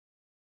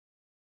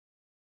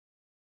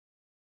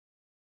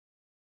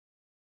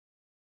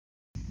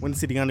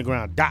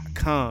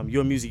WindyCityUnderground.com.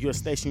 Your music, your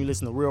station. You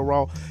listen to Real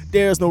Raw.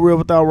 There's no real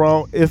without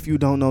raw. If you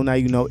don't know, now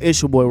you know.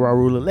 It's your boy Raw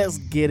Ruler. Let's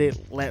get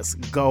it. Let's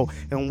go.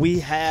 And we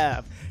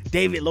have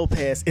David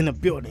Lopez in the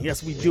building.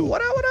 Yes, we do.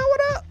 What up?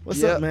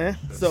 What's up, man?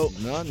 So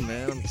nothing,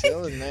 man. I'm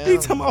chilling, man. He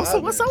talking about, so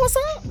what's up?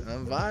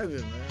 I'm vibing, man.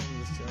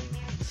 I'm just chilling.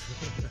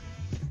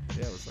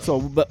 Yeah, what's up? So,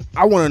 but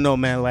I want to know,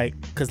 man, like,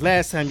 because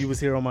last time you was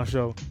here on my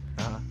show,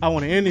 I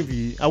want to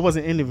interview you. I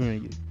wasn't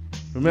interviewing you.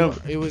 Remember?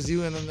 It was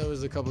you, and then there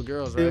was a couple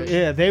girls, right?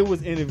 Yeah, they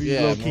was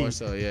interviewing low key. More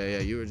so. Yeah.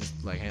 You were just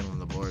like handling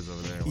the boards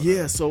over there.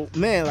 Yeah, so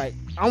man, like,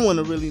 I want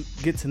to really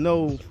get to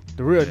know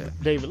the real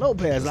David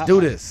Lopez. Let's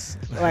do this.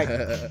 Like,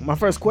 my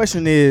first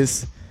question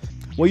is,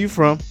 where you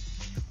from,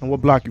 and what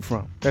block you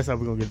from? That's how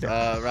we're gonna get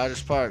that.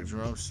 Rogers Park,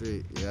 Jerome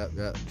Street.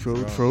 Yep.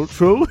 True.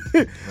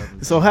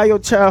 So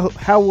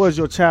how was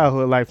your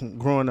childhood life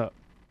growing up?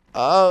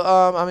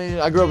 I mean,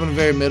 I grew up in a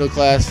very middle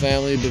class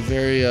family, but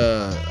very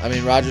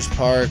Rogers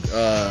Park.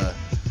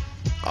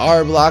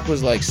 Our block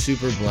was like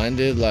super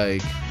blended.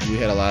 Like, we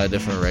had a lot of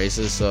different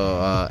races. So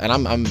and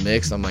I'm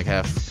mixed. I'm like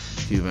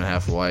half Cuban,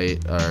 half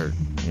white, or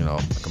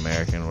like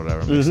American,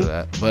 whatever, mix of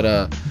that. But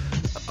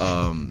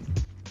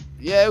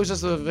it was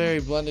just a very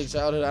blended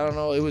childhood. I don't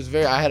know.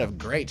 I had a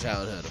great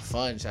childhood, a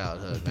fun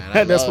childhood,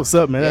 man. That's what's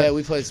up, man. Yeah,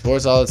 we played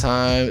sports all the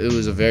time. It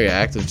was a very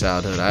active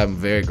childhood. I'm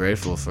very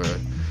grateful for,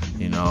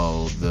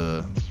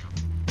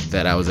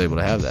 that I was able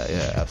to have that.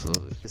 Yeah,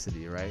 absolutely.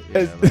 City, right?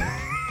 Yeah,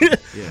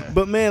 yeah.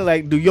 But man,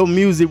 like, do your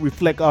music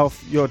reflect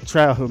off your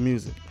childhood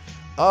music?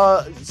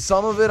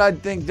 Some of it I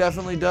think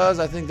definitely does.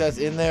 I think that's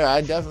in there.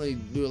 I definitely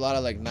do a lot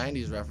of like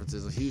 90s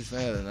references. A huge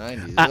fan of the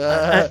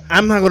 90s.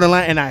 I'm not gonna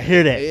lie, and I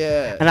hear that.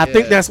 Yeah. And I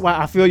think that's why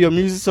I feel your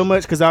music so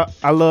much, because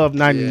I love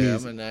 90s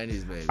music. I'm a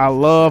 90s baby. I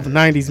love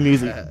 90s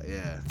music.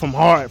 Yeah. From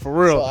heart, for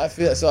real.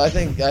 So I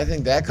think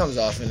that comes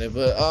off in it.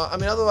 But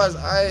otherwise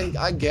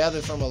I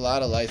gather from a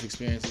lot of life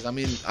experiences. I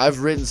mean, I've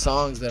written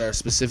songs that are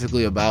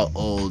specifically about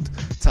old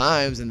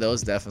times, and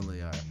those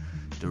definitely are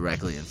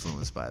directly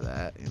influenced by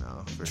that,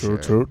 for sure.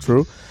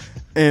 True.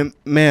 And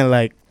man,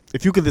 like,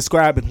 if you could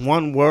describe in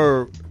one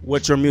word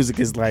what your music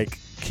is like,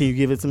 can you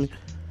give it to me?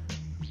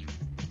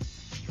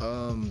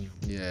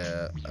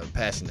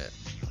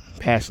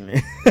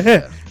 Passionate.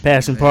 Yeah.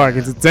 Passion Park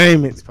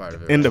Entertainment. It's part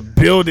of it. In the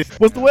building.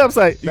 What's the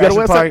website? You got a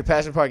website?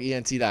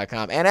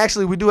 PassionParkENT.com. And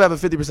actually, we do have a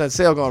 50%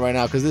 sale going right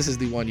now because this is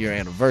the 1-year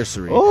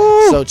anniversary.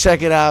 Oh. So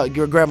check it out.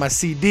 Grab my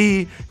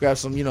CD. Grab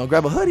some,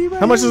 grab a hoodie. Right?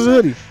 How much is a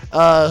hoodie?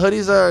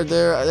 Hoodies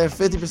they're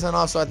 50%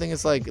 off. So I think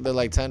they're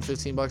like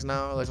 $10-15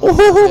 now. Like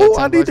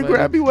I need to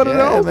grab you one of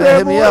those. Man,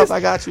 hit me up. I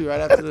got you right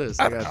after this.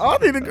 I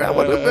need to grab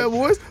one of those bad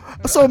boys.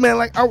 So man,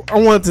 like, I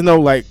wanted to know,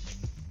 like,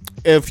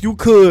 if you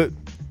could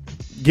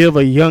give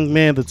a young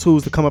man the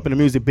tools to come up in the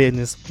music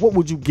business, what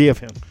would you give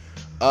him?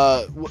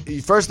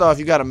 First off,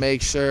 you got to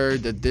make sure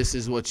that this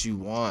is what you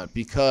want,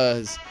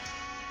 because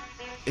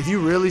if you're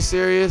really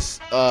serious,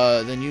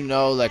 then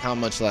like how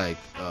much like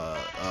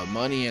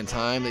money and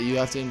time that you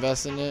have to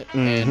invest in it.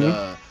 And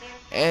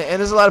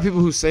there's a lot of people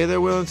who say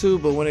they're willing to,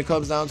 but when it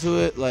comes down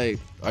to it, like,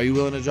 are you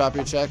willing to drop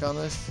your check on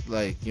this?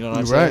 Like, you know what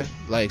I'm saying?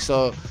 Like,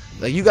 so,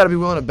 like, you got to be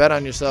willing to bet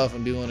on yourself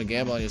and be willing to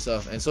gamble on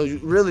yourself. And so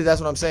really, that's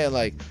what I'm saying.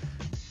 Like,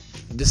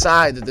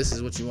 decide that this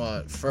is what you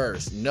want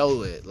first.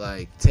 Know it.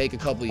 Like, take a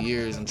couple of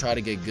years and try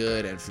to get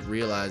good and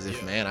realize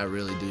if, man, I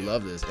really do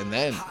love this. And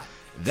then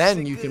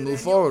you can move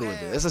forward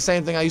with it. It's the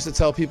same thing I used to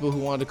tell people who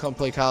wanted to come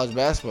play college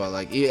basketball,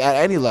 like, at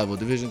any level,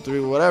 Division III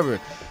or whatever.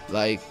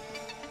 Like,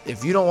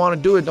 if you don't want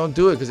to do it, don't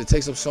do it, because it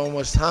takes up so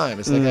much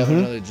time. It's like having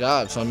another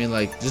job. So, I mean,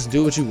 like, just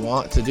do what you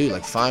want to do.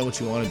 Like, find what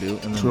you want to do.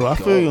 And then True, I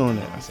feel you on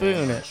that.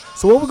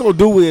 So what we're going to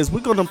do is we're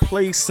going to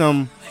play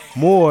some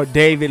more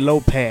David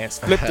Lopez.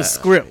 Flip the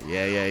script.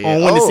 Yeah.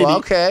 On Windy City,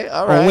 okay.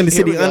 All right. On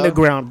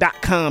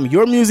WindyCityUnderground.com.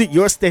 Your music,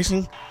 your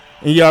station.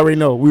 And you already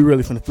know we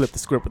really finna flip the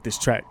script with this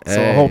track.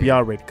 So I hope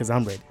y'all ready, because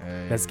I'm ready.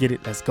 Let's get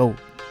it. Let's go.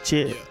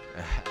 Chill.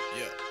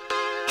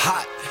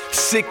 Hot.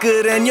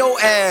 Sicker than your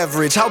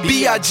average. How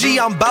B.I.G.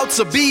 I'm about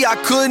to be, I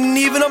couldn't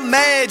even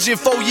imagine.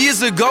 4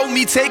 years ago,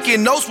 me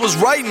taking notes was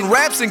writing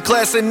raps in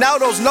class, and now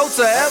those notes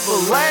are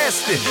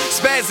everlasting.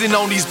 Spazzing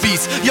on these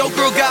beats, yo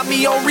girl got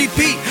me on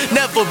repeat.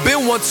 Never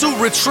been one to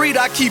retreat,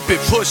 I keep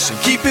it pushing.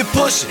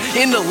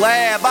 In the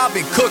lab, I've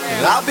been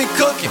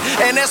cooking.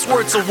 And that's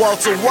word to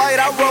Walter White,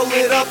 I roll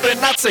it up and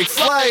I take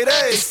flight,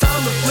 hey. It's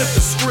time to flip the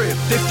script.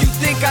 If you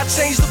think I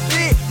changed a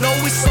bit, no,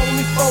 it's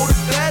only for the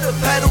better.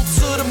 Pedal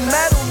to the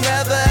metal,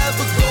 never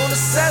ever gonna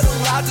settle.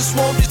 I just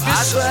want this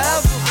bitch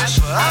forever.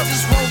 I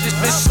just want this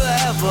bitch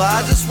forever.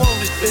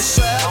 It's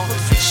time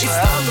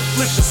to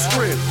flip the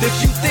script. If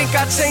you think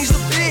I changed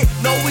a bit,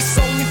 no, it's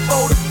only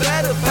for the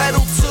better. Pedal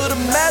to the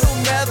metal,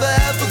 never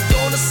ever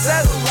gonna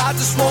settle. I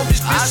just want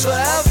this bitch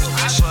forever.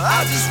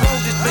 I just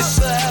want this bitch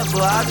forever.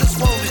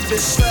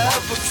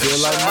 Feel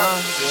like my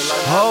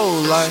whole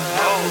life.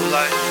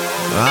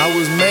 I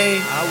was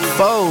made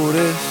for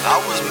this.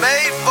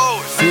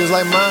 Feels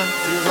like my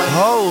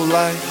whole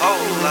life.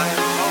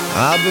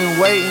 I've been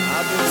waiting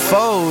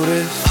for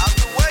this.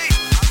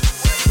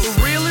 The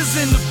real is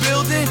in the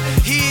building,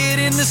 hear it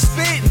in the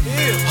spitting.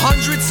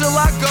 100 100 till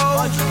I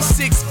go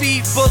 6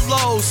 feet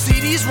below. See,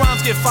 these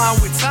rhymes get fine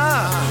with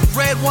time.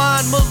 Red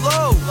wine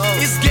Merlot,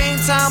 it's game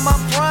time, I'm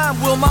prime.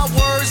 Will my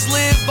words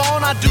live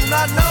on? I do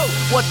not know.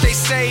 What they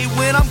say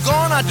when I'm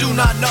gone, I do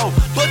not know.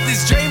 Put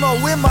this J-Mo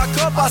in my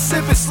cup, I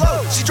sip it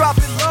slow. She drop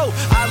it low,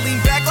 I lean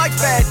back like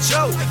Fat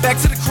Joe.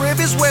 Back to the crib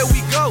is where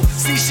we go.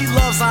 See, she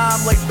loves how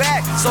I'm laid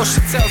back, so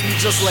she tells me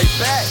just lay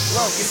back.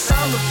 Look, it's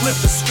time to flip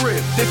the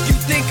script. If you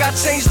think I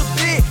changed a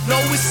bit, no,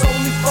 it's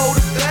only for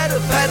the better.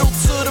 Pedal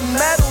to the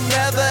metal,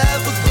 never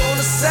ever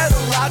gonna settle.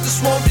 I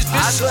just want this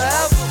bitch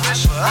forever.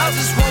 I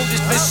just want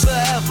this bitch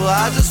forever.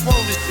 I just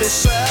want this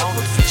bitch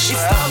forever. It's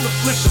time to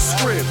flip the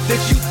script.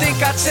 If you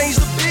think I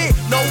changed a bit,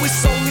 no,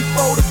 it's only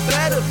for the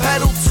better.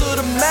 Pedal to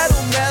the metal,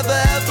 never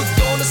ever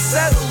gonna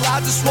settle. I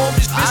just want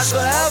this bitch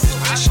forever.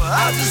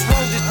 I just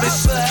want this bitch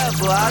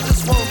forever. I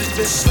just want this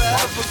bitch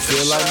forever.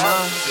 Feel like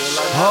my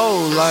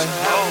whole life.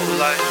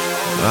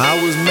 I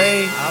was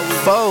made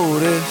for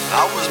this.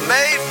 I was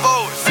made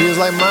for it. Feels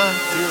like my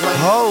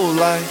whole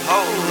life.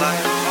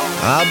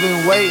 I've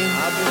been waiting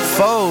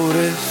for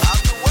this.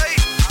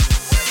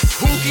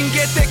 Who can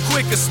get that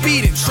quicker?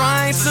 Speeding,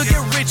 trying to get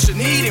richer,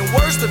 needing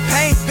words to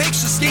paint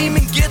pictures,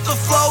 scheming, get the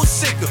flow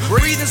sicker,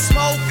 breathing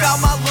smoke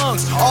out my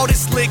lungs, all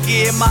this liquor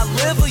in my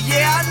liver,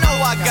 yeah, I know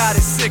I got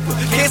it sicker,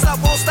 guess I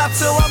won't stop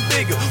till I'm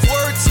bigger,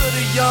 word to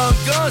the young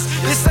guns,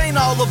 this ain't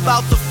all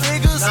about the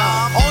figures,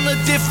 on a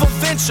different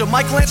venture,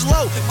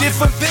 Michelangelo,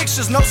 different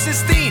pictures, no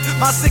 16,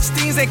 my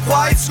 16s ain't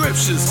quiet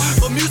scriptures,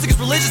 but music is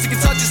religious, it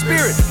can touch your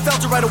spirit,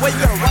 felt it right away, you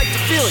got a right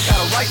to feel it, got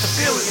a right to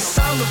feel it, it's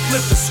time to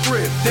flip the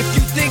script, if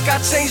you think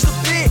I changed the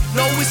bit,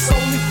 no, it's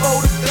only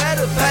for the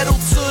better. Pedal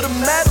to the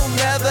metal,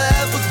 never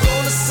ever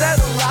gonna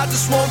settle. I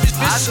just want this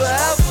bitch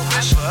forever.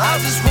 I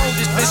just want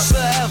this bitch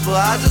forever.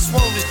 I just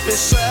want this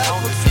bitch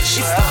forever. It's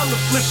time to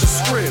flip the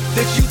script.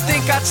 If you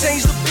think I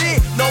changed a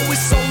bit, no,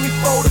 it's only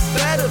for the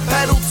better.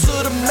 Pedal to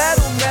the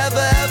metal,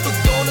 never ever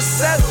gonna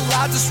settle.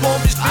 I just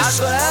want this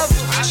bitch forever.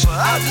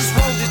 I just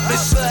want this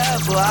bitch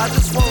forever. I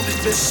just want this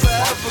bitch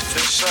forever.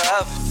 Bitch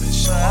forever.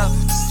 Bitch forever.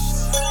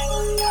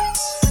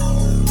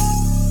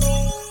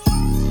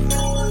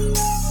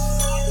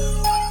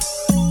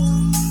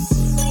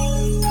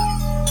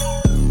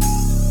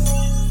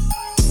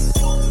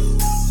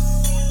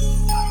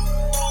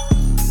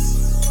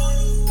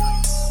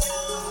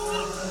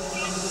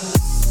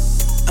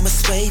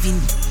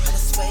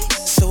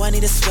 So I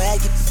need a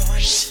swag.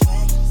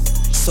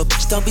 So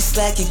bitch, don't be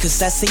slacking,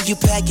 cause I see you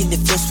packing.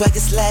 If your swag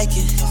is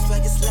lacking,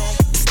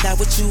 it's not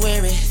what you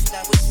wearing,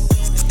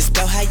 it's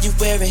about how you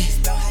wear it.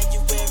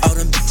 All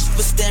them bitches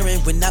was staring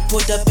when I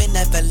pulled up in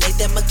that valet,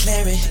 that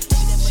McLaren.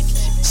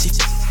 She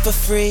for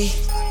free,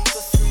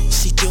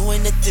 she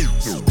doing the do.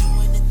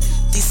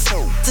 These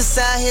hoes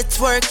out here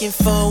twerking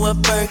for a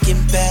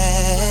Birkin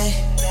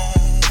bag.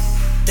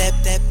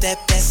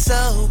 That's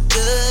so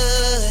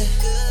good.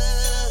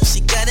 She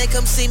gotta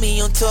come see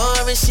me on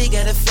tour and she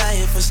gotta fly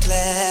in first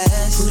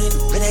class. Who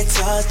didn't really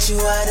taught you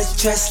how to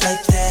dress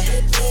like that?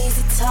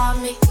 Easy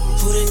taught me.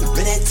 Who didn't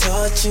really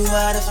taught you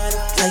how to fight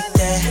like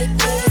that?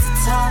 Easy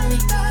taught me.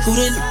 Who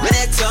didn't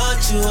really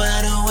taught you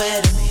how to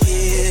wear them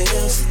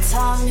heels? Easy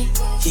taught me.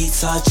 He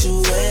taught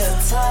you well.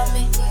 Taught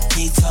me.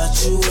 He taught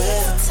you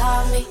well.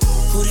 Taught me.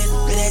 Who didn't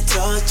really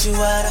taught you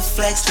how to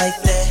flex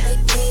like that?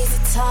 Easy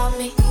taught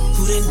me.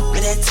 Who didn't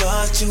really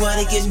taught you how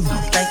to get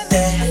like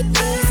that?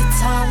 Easy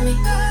taught me.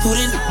 Who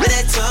didn't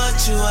really taught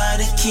you how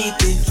to keep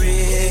it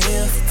real?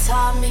 Easy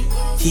taught me.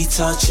 He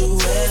taught you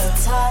well.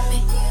 Taught me.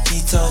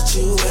 He taught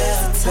you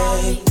well,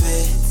 baby.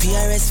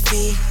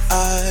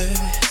 PRSVR,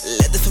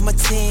 leather for my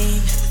team.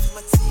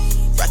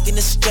 Rocking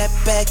the strap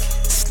back,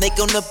 snake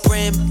on the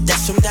brim.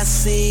 That's from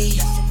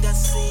Dusty.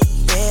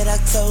 Red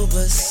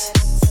Octobers.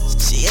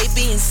 She ain't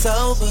being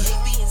sober.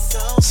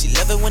 She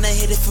love it when I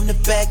hit it from the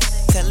back,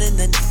 telling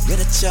the nigga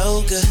to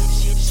choke her.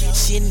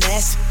 She a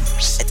nasty,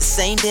 at the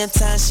same damn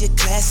time she a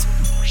class.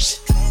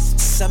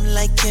 Something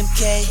like Kim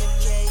K,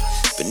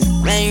 but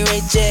I ain't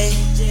Ray J.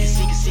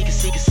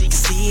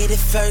 See it at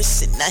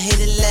first and I hit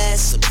it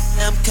last, so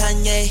I'm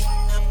Kanye.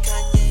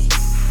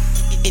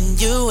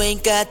 And you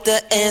ain't got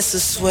the answer,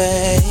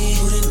 sway.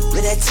 Who didn't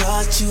really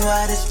taught you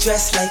how to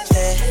dress like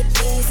that?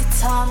 Easy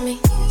taught me.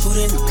 Who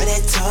didn't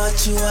really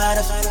taught you how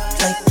to fight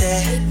like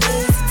that?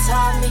 Easy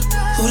taught me.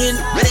 Who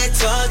didn't really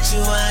taught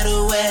you how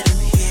to wear them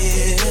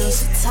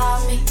heels? Easy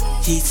taught me.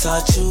 He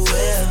taught you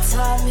well.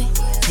 Taught me.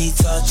 He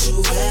taught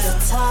you well.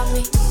 Taught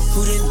me.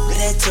 Who didn't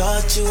really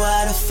taught you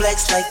how to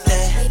flex like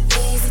that?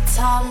 Easy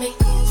taught me.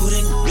 Who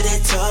didn't really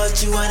taught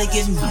you how to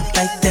get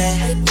like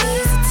that?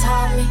 Easy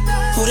taught me.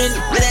 Who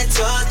didn't really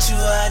taught you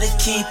how to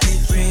keep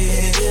it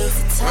real?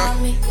 Easy taught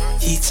me.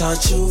 He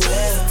taught you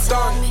well.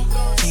 Taught me.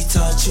 He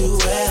taught you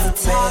well,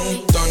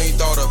 babe. Tony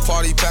daughter,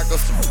 party packer,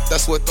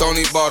 that's what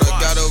Tony bought her.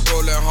 Got her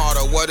rolling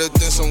harder, wetter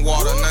than some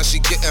water. Now she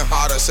getting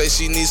hotter, say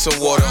she needs some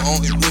water.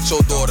 Only with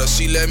your daughter,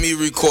 she let me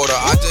record her.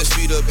 I just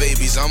feed her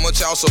babies, I'm a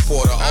child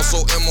supporter.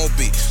 Also MOB,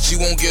 she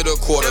won't get a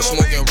quarter.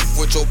 Smoking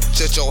with your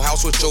bitch at your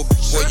house with your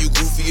bitch. Where you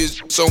goofy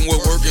is somewhere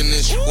working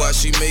this shit. While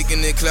she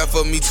making it clap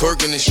for me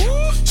twerking this shit.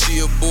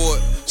 She a boy,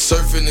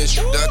 surfing and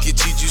shit. I can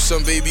teach you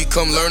some, baby,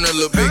 come learn a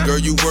little bit. Girl,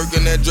 you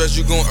working that dress,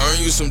 you gon' earn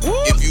you some.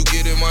 If you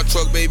get in my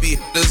truck, baby,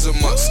 this a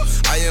must.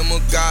 I am a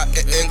God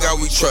and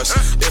God we trust.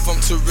 If I'm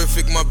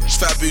terrific, my bitch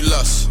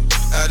fabulous.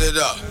 Add it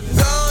up.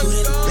 Who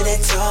done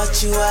that taught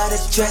you how to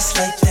dress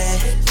like that?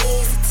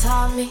 Easy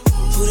taught me.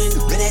 Who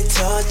done that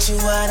taught you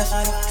how to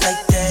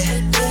like that?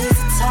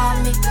 Easy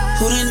taught me.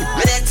 Who done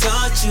that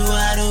taught you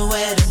how to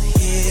wear them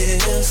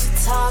heels?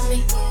 Taught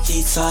me.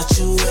 He taught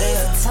you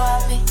well.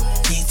 Taught me.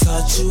 He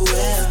taught you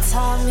well.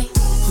 Taught me.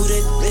 Who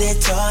done that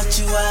taught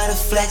you how to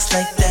flex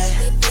like that?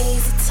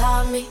 Easy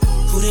taught me.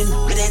 Who done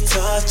that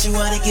taught you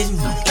how to get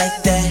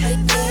like that?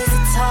 Easy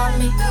taught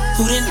me.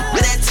 Who done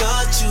that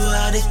taught you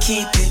how to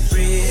keep it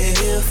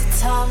real?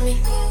 Taught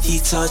me. He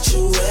taught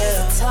you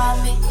well.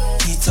 Taught me.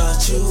 He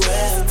taught you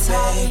well,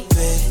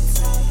 baby.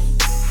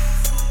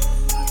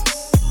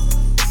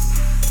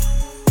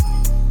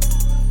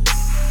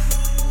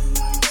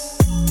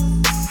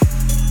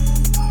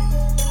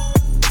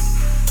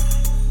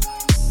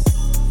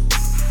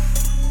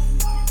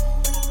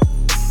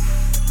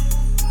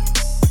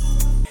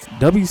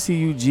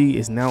 WCUG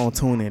is now on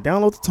TuneIn.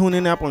 Download the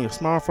TuneIn app on your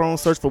smartphone.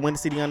 Search for Windy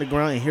City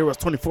Underground and hear us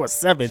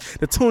 24/7.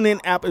 The TuneIn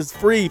app is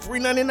free,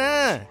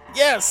 $3.99.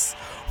 Yes,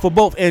 for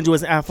both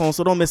Androids and iPhones.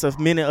 So don't miss a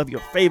minute of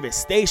your favorite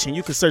station.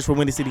 You can search for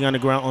Windy City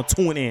Underground on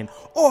TuneIn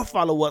or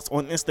follow us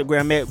on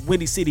Instagram at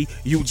Windy City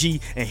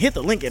UG and hit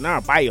the link in our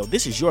bio.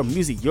 This is your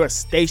music, your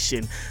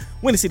station.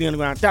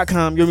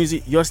 WindyCityUnderground.com, your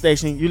music, your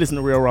station. You listen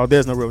to Real Raw.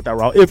 There's no Real Without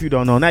Raw. If you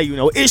don't know, now you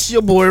know. It's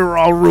your boy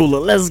Raw Ruler.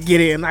 Let's get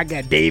it. And I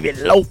got David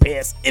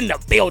Lopez in the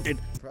building.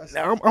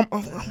 Now,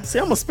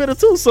 I'm a spitter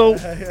too, so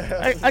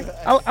I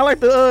like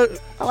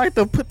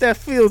to put that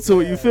feel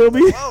to it. You feel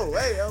me? Oh,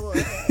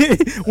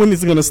 wait, when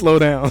it's gonna slow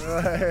down.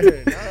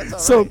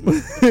 So,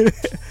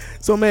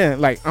 so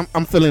man, like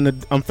I'm feeling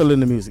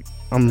the music.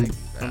 I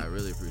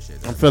really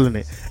appreciate that. I'm feeling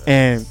it.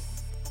 And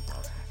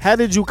how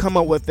did you come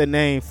up with the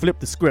name Flip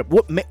the Script?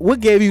 What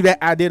gave you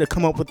that idea to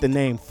come up with the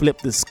name Flip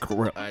the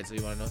Script? All right, so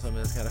you want to know something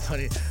that's kind of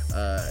funny?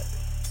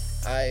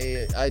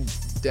 I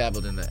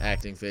dabbled in the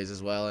acting phase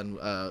as well and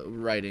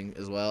writing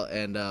as well.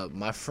 And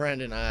my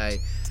friend and I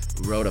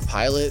wrote a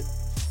pilot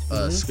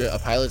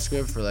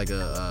script for like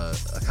a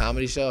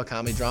comedy show, a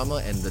comedy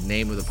drama, and the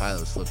name of the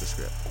pilot was Flip the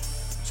Script.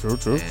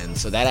 True. And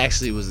so that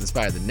actually was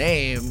inspired the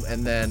name,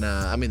 and then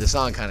the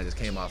song kind of just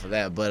came off of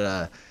that.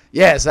 But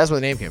yeah, so that's where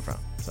the name came from.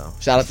 So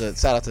shout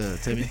out to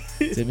Timmy.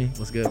 Timmy,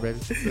 what's good, baby?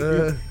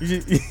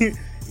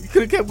 You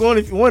could have kept going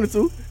if you wanted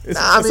to. There's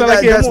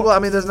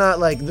not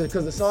like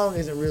because the song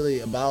isn't really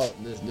about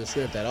the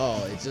script at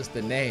all. It's just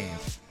the name.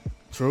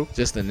 True.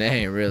 Just the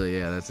name, really.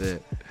 Yeah, that's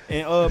it.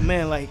 And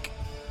man, like,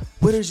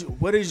 what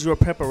is your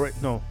preparation?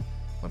 No,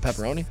 My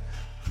pepperoni.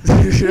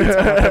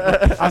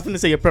 I was gonna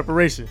say your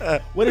preparation.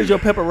 What is your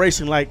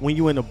preparation like when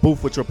you in the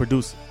booth with your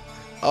producer?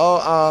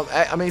 Oh,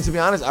 to be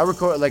honest, I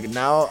record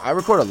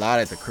a lot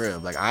at the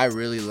crib. Like I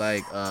really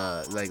like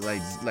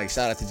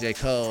shout out to J.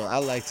 Cole. I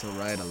like to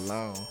ride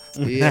alone.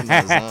 Be in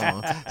my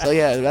zone. So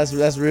yeah,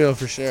 that's real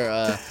for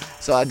sure.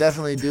 So I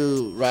definitely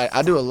do write.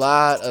 I do a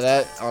lot of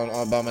that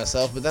on by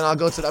myself. But then I'll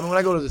go to when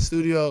I go to the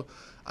studio,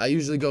 I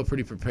usually go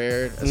pretty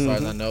prepared as far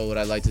as I know what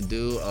I like to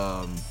do.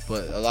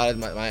 But a lot of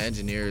my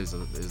engineer is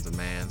the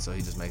man, so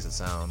he just makes it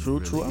sound true.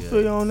 Really True. good. I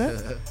feel you on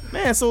that,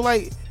 man. So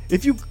like,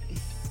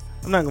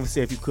 I'm not gonna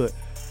say if you could.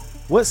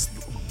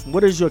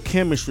 What is your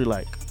chemistry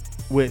like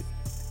with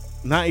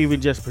not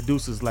even just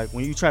producers? Like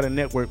when you try to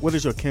network, what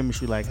is your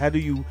chemistry like? How do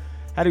you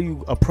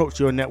approach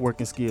your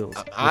networking skills?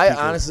 I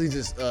honestly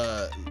just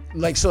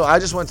so I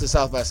just went to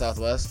South by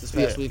Southwest this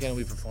past weekend.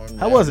 We performed.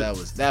 How was it?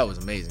 That was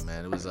amazing,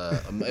 man. It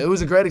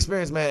was a great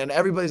experience, man. And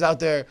everybody's out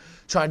there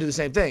trying to do the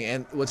same thing.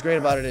 And what's great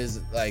about it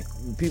is like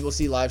people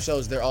see live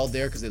shows, they're all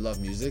there because they love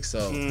music.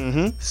 So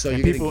so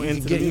you're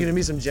gonna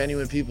meet some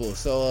genuine people.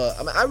 So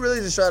I really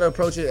just try to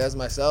approach it as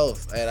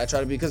myself, and I try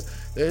to be because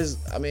there's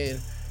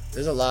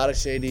a lot of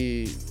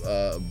shady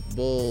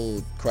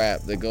bull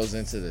crap that goes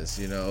into this,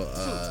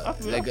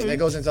 that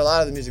goes into a lot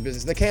of the music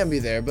business. That can be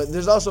there, but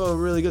there's also a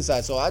really good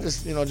side. So I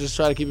just, just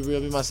try to keep it real,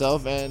 be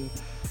myself, and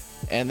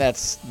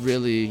that's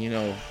really,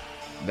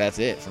 that's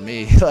it for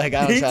me. Like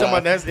I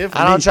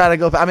don't try to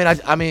go.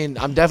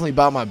 I'm definitely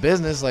about my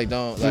business. Like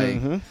don't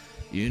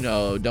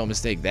don't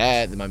mistake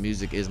that. My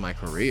music is my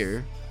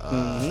career.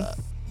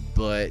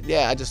 But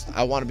yeah,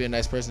 I want to be a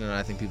nice person, and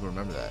I think people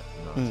remember that.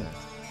 You know what I'm saying?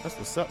 That's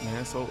what's up,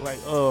 man. So like,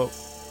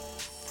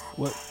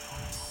 what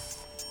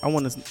I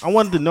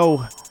wanted to know,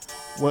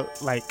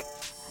 what like,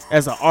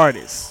 as an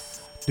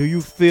artist, do you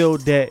feel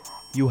that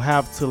you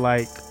have to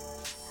like?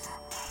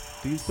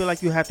 Do you feel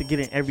like you have to get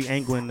in every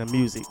angle in the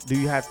music? Do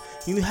you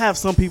have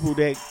some people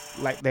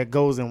that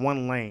goes in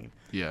one lane?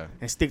 Yeah.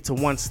 And stick to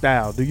one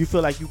style. Do you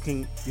feel like you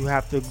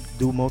have to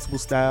do multiple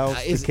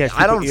styles to catch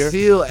I don't ear?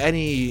 feel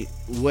any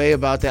way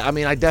about that.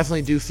 I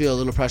definitely do feel a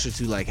little pressure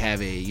to like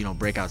have a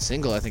breakout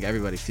single. I think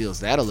everybody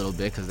feels that a little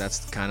bit because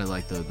that's kind of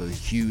like the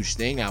huge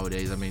thing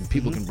nowadays.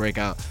 People can break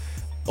out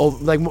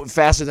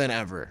faster than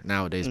ever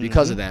nowadays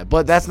because of that.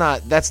 But that's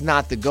not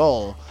the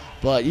goal.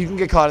 But you can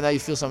get caught in that. You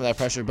feel some of that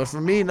pressure. But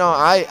for me, no,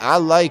 I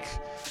like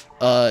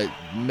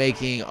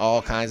making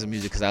all kinds of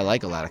music because I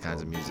like a lot of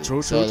kinds of music.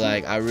 True.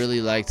 Like I really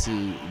like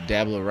to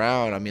dabble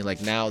around. I mean, like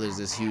now there's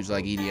this huge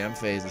like EDM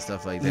phase and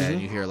stuff like that,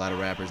 and you hear a lot of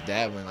rappers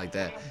dabbling like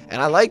that, and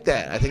I like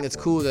that. I think it's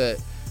cool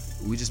that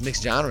we just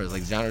mix genres.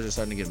 Like genres are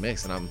starting to get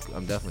mixed, and I'm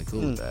definitely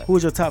cool with that.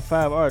 Who's your top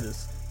 5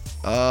 artists?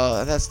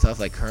 That's tough.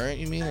 Like current,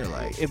 you mean, or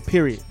like?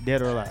 Period,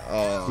 dead or alive.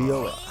 Oh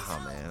man,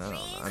 I don't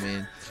know.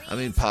 I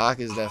mean, Pac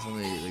is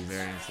definitely like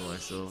very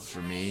influential for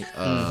me.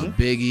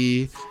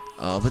 Biggie.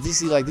 But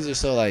these are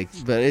so like,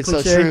 but it's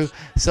Cliche.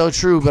 so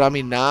true. But I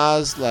mean,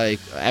 Nas, like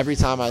every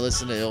time I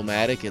listen to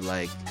Illmatic, it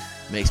like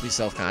makes me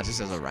self-conscious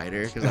as a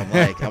writer because I'm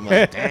like,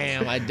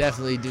 damn, I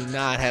definitely do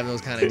not have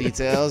those kind of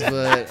details,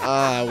 but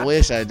I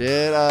wish I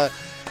did.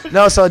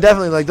 No, so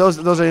definitely like those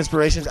are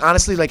inspirations.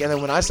 Honestly, like, and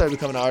then when I started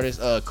becoming an artist,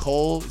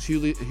 Cole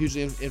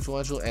hugely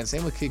influential, and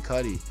same with Kid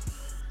Cudi.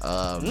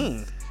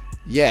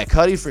 Yeah,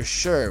 Cudi for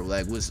sure.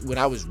 Like was when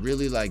I was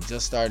really like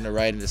just starting to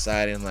write and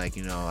deciding like,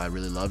 you know, I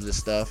really love this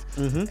stuff,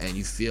 and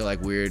you feel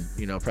like weird,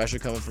 you know, pressure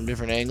coming from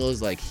different angles.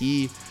 Like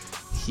he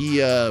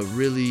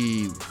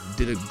really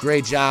did a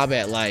great job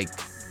at like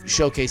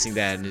showcasing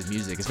that in his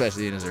music,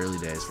 especially in his early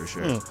days for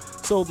sure.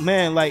 So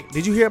man, like,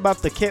 did you hear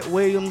about the Cat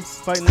Williams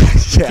fighting the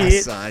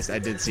kid? Yes, I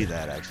did see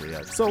that actually.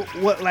 Yes. So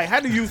what, like, how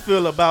do you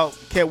feel about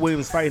Cat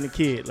Williams fighting the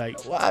kid?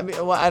 Like, well, I mean,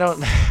 I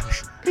don't.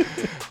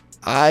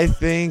 I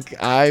think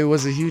I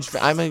was a huge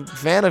I'm a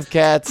fan of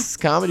Cat's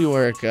comedy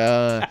work.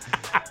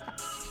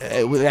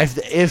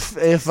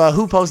 If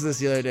who posted this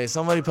the other day?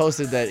 Somebody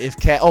posted that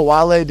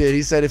Wale did.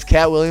 He said if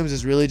Cat Williams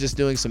is really just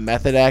doing some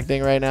method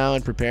acting right now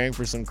and preparing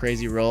for some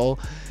crazy role,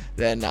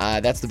 then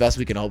that's the best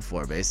we can hope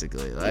for,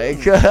 basically. Like,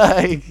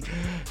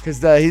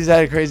 because he's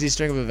had a crazy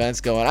string of events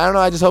going. I don't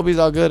know. I just hope he's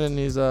all good and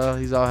he's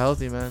all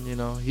healthy, man. You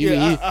know.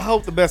 I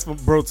hope the best for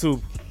bro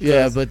too.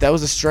 Yeah, but that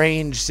was a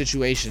strange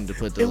situation to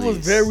put the least. It was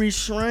very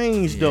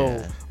strange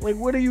though. Like,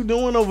 what are you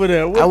doing over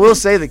there? I will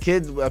say the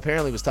kid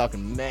apparently was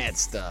talking mad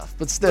stuff,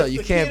 but still,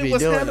 you can't be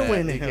doing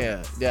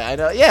that. Yeah, I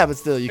know. Yeah, but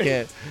still, you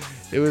can't.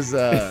 It was.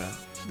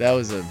 That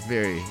was a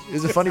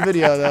funny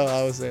video though.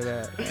 I would say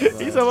that.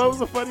 He said that was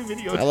a funny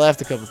video. I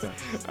laughed a couple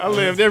times. I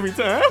laughed every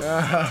time.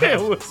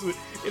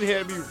 It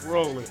had me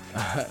rolling.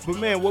 But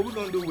man, what we're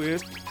gonna do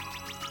is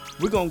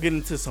we're gonna get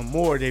into some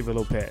more David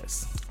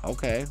Lopez.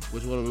 Okay.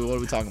 What are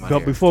we talking about But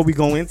here? before we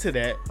go into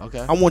that,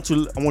 okay, I want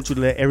you to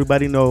let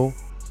everybody know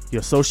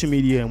your social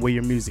media and where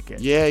your music at.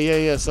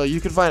 Yeah. So you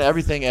can find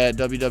everything at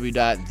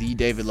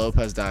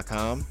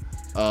www.thedavidlopez.com.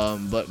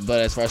 But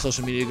as far as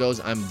social media goes,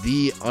 I'm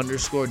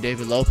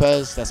 _David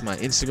Lopez. That's my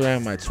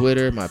Instagram, my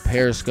Twitter, my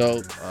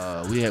Periscope.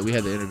 We had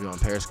the interview on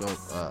Periscope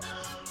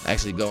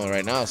actually going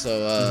right now.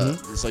 So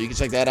so you can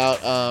check that out.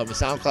 The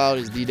SoundCloud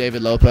is The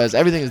David Lopez.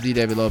 Everything is The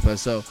David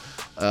Lopez. So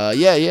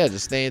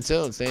just stay in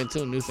tune.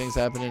 New things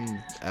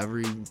happening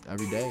every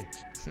day.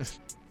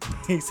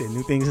 He said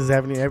new things is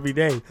happening every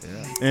day.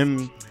 Yeah.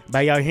 And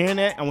by y'all hearing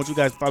that, I want you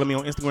guys to follow me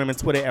on Instagram and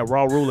Twitter at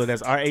Raw Ruler.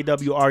 That's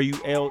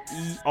RAWRULER_.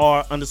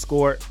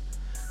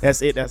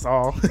 That's it. That's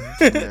all.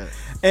 Yeah.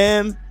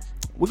 And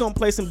we're gonna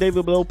play some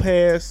David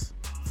Lopez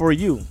for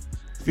you,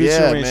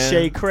 featuring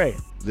Shay Cray.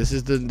 This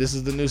is the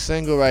new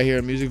single right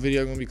here. Music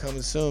video gonna be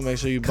coming soon. Make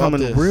sure you bump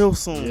coming this. real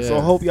soon. Yeah. So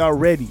I hope y'all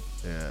ready.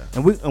 Yeah.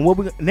 And what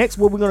we're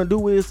gonna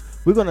do is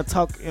we're gonna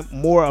talk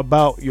more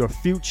about your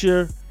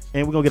future,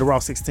 and we're gonna get a Raw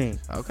 16.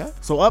 Okay.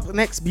 So up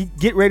next,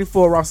 get ready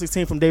for a Raw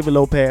 16 from David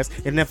Lopez.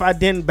 And if I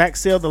didn't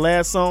backsell the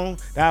last song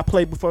that I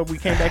played before we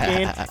came back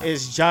in,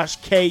 is Josh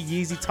K.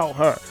 Yeezy Taught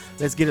Her.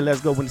 Let's get it.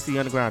 Let's go.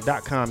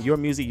 WhenTheUnderground.com. Your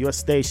music, your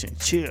station.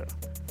 Chill.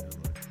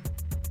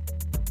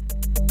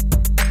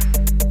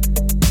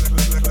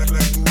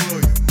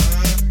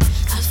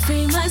 I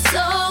free my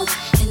soul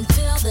and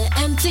fill the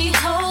empty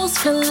holes,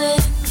 fill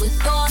it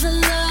with all the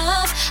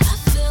love. I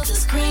feel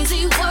this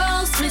crazy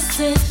world's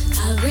missing.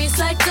 I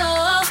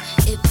recycle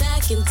it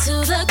back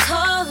into the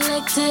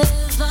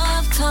collective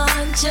of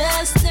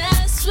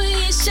consciousness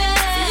we share.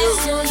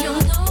 So you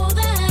know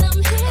that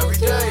I'm here Every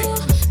day.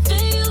 for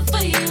you,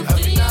 for you, for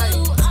Every you. night.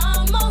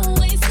 I'm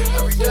always here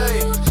Every for day.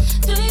 you,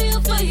 for you,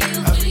 for you,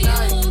 for Every you.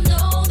 night.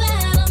 Know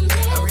that I'm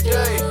here Every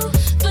day.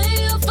 for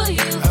you, for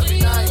you, for Every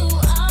you. night.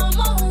 I'm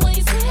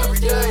always here Every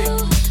for day. you,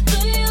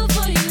 for you,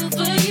 for you,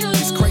 for you.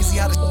 It's crazy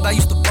how the shit I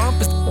used to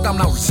bump is I'm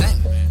now resenting.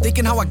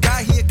 Thinking how I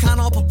got here,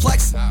 kinda all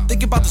perplexing.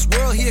 Thinking about this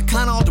world here,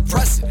 kinda all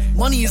depressing.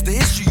 Money is the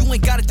issue, you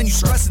ain't got it, then you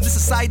stressing. This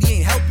society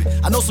ain't helping.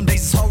 I know some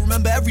days it's hard,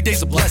 remember every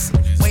day's a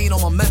blessing. Weighing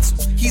on my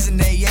mental, he's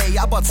an AA,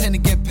 I about 10 to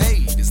get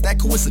paid. Is that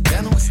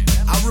coincidental?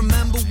 I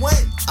remember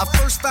when I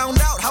first found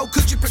out, how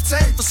could you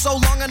pretend? For so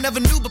long I never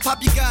knew, but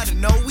Pop, you gotta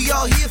know, we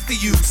all here for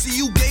you. See,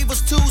 you gave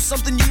us too,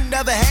 something you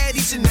never had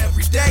each and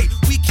every day.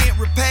 We can't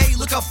repay,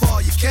 look how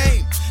far you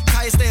came.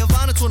 Highest day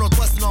Havana to a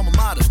Northwestern alma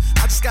mater.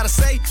 I just gotta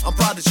say, I'm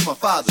proud that you're my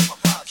father.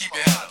 Keep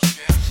it up.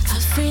 I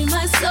free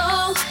my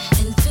soul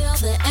and fill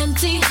the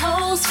empty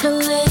holes,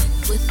 fill it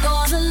with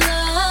all the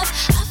love.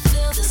 I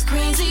feel this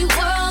crazy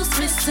world's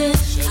missing.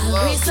 I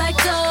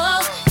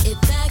recycle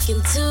it back back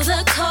into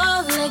the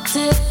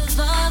collective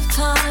of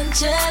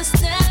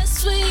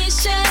consciousness we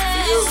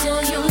share. So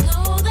you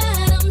know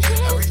that I'm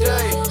here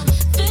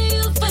for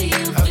you, for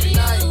you, for you.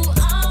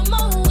 I'm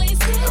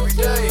always here for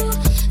you,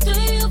 for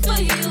you, for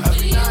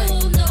you.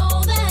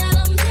 Know that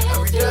I'm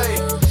here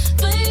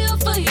for you,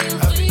 for you,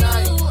 for you.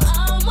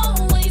 I'm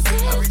always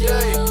here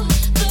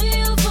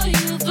for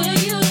you.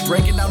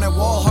 Breaking down that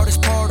wall,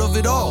 hardest part of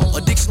it all.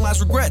 Addiction, lies,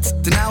 regrets,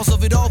 denials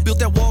of it all. Built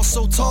that wall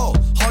so tall,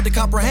 hard to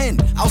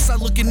comprehend. Outside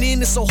looking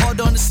in, it's so hard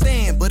to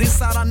understand. But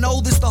inside I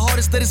know this the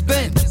hardest that it's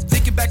been.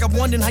 Thinking back, I'm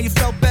wondering how you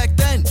felt back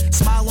then.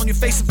 Smile on your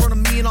face in front of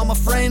me and all my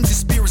friends. Your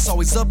spirit's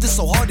always up, this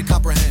so hard to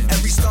comprehend.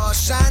 Every star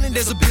shining,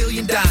 there's a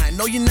billion dying.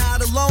 No, you're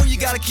not alone, you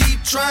gotta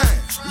keep trying.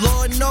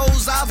 Lord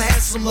knows I've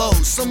had some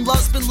lows. Some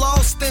love's been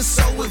lost and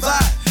so have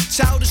I.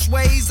 Childish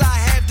ways I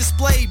have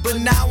displayed, but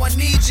now I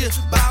need you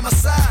by my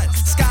side.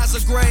 Skies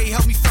are gray,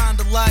 help me find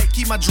the light.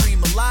 Keep my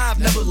dream alive,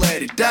 never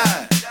let it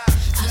die.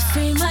 I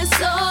free my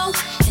soul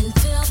and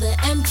fill the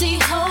empty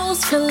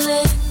holes, fill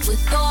it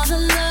with all the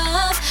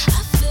love.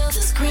 I feel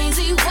this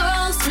crazy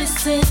world's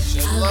missing.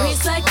 I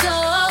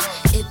recycle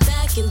it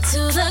back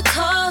into the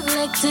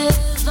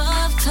collective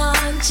of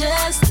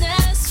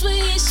consciousness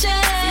we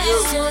share.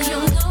 So you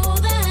know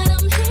that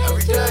I'm here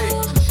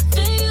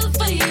for you,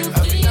 for you,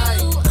 for you.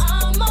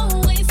 I'm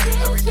always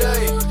here for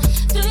you,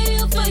 for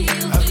you, for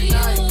you.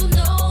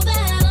 Know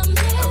that I'm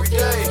here for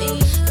you,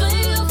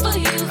 for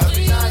you, for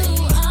you.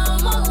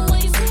 I'm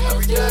always here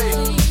for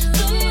you,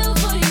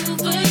 for you,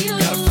 for you.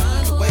 Gotta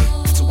find a way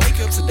to wake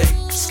up today.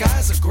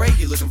 Skies are gray,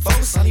 you're looking for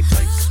a sunny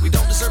place. We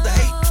don't deserve the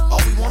hate,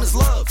 all we want is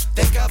love.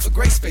 Thank God for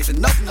grace, faith, and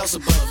nothing else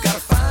above. Gotta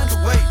find a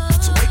way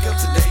to wake up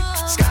today.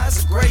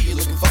 Skies are gray, you're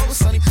looking for a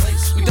sunny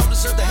place. We don't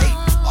deserve the hate,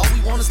 all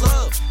we want is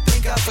love.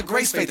 Thank God for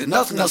grace, faith, and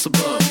nothing else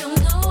above. You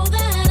know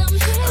that I'm here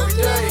for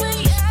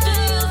you,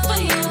 for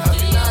you, for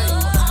you.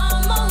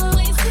 I'm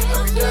always here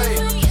for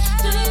you,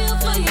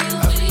 for you,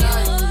 for you.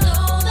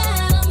 Know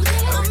that I'm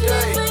here for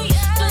you,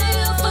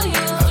 for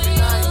you, for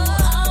you.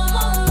 I'm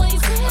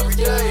always here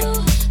for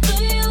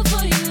you,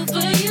 for you,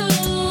 for you.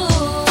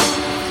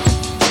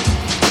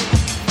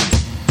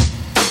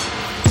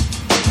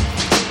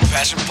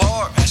 Passion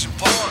part, passion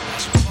part,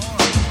 passion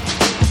part.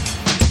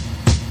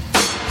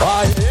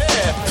 Oh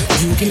yeah.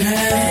 You can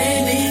have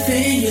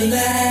anything you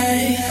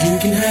like. You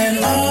can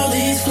have all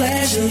these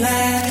flashing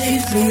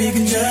lights, but we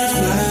can just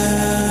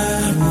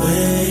fly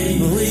away.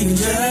 But we can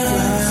just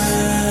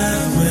fly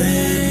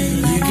away.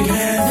 You can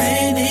have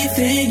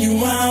anything you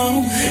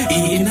want.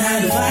 Eating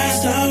at a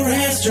 5-star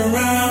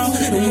restaurant,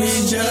 and we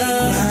should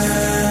just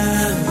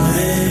fly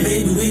away.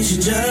 Maybe we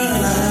should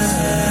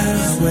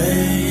just fly away.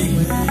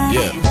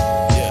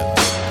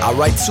 I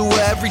write to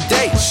her every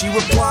day. She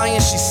replying,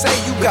 she say,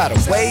 you got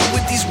away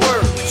with these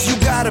words. You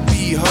gotta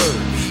be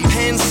heard.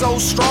 Pen so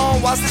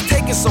strong, why's this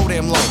taking so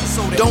damn long?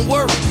 Don't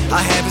worry,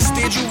 I haven't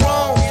steered you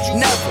wrong.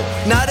 Never,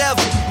 not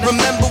ever.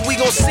 Remember, we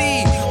gon'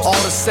 see all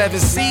the 7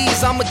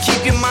 C's. I'ma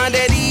keep your mind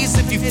at ease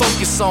if you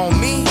focus on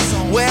me.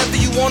 Wherever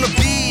you wanna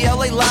be,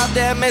 LA Live to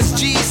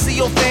MSG. See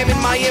your fam in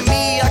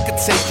Miami, I could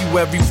take you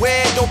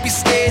everywhere. Don't be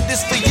scared,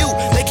 this for you.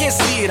 They can't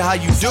see it how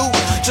you do.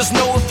 Just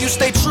know if you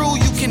stay true,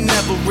 you can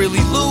never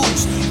really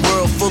lose.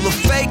 World full of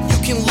fake, you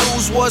can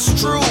lose what's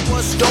true.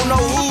 Don't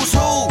know who's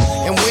who,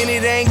 and when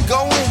it ain't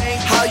going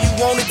how you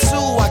want it to,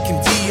 I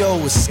can be your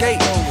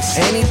escape.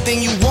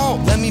 Anything you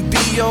want, let me be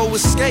your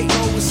escape.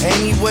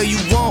 Anywhere you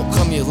want,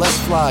 come here, let's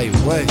fly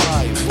away.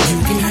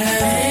 You can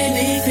have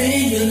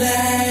anything you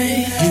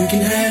like. You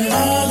can have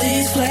all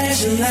these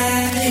flashing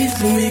lights,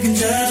 but we can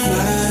just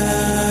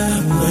fly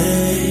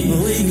away. But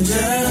we can just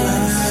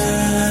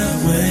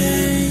fly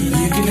away.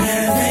 You can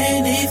have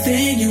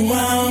anything you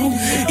want.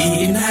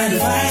 Eating at a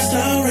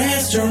 5-star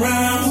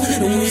restaurant,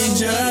 and we should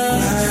just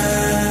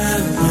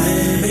fly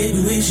away. Maybe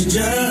we should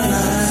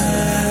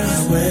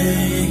just fly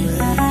away.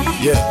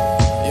 Yeah.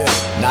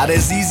 Not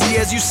as easy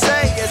as you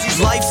say.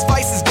 Life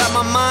spices got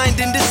my mind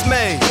in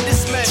dismay.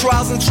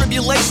 Trials and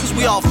tribulations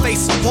we all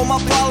face. Pour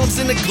my problems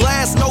in a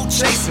glass, no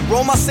chasing.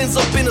 Roll my sins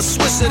up in a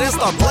swisher, then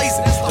start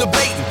blazing.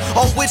 Debating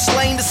on which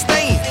lane to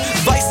stay in.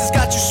 Vices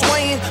got you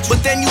swaying,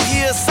 but then you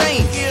hear a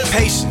saying.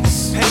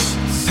 Patience,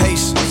 patience,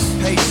 patience,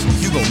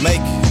 patience. You gon'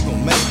 make it, you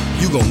gon' make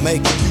it, you gon'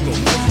 make it, you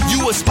gon' make it.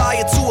 You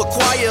aspire to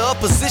acquire a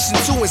position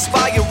to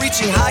inspire.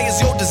 Reaching high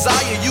is your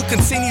desire. You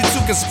continue to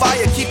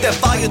conspire. Keep that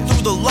fire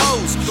through the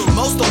lows.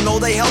 Most don't know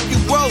they help you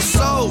grow.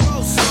 So,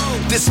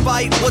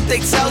 despite what they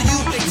tell you,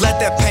 let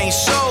that pain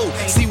show.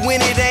 See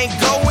when it ain't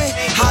going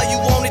how you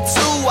want it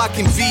to, I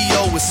can be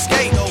your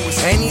escape.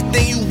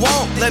 Anything you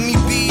want, let me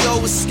be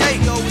your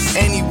escape.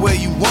 Anywhere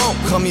you want,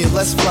 come here,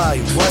 let's fly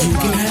away. You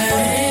can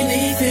have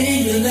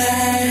anything you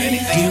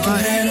like. You can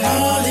have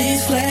all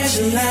these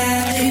flashing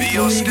lights,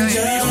 but we can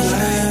just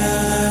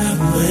fly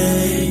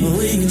away. But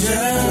we can just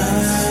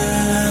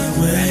fly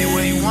away.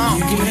 Anywhere you want,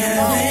 you can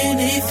have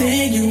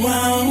anything you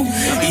want.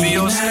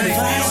 Even at a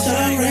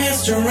 5-star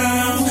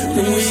restaurant,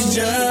 but we can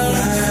just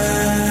fly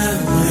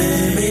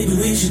away. Maybe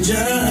we should just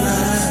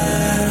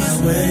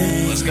fly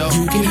away. Let's go.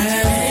 You can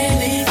have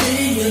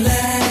anything you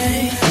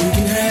like. You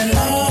can have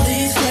all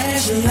these flashing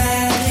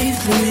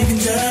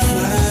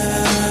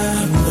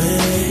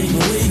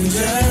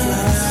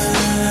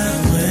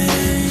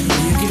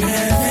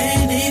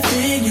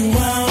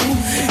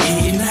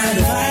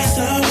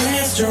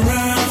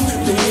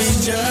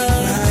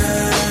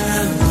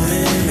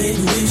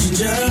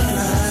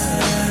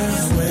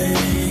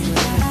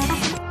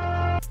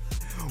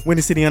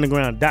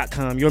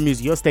WindyCityUnderground.com, your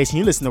music, your station.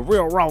 You listen to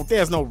Real Raw.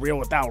 There's no real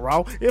without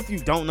Raw. If you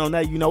don't know, now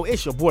you know.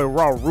 It's your boy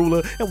Raw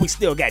Ruler, and we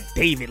still got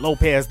David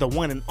Lopez, the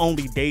one and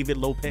only David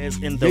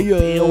Lopez in the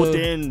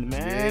building,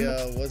 man.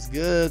 Yeah, what's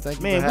good? Thank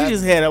you. Man, for we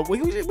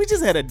having we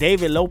just had a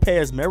David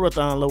Lopez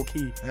marathon, low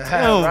key. They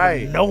don't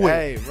right. even know it.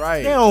 Hey,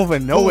 right. They don't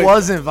even know Who it.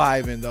 wasn't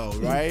vibing though,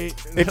 right?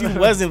 If you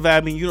wasn't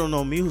vibing, you don't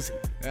know music.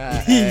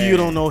 Hey, You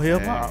don't know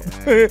hip hop.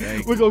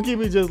 hey, We're gonna keep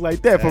it just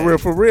like that,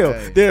 for real.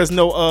 Hey. There's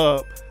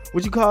no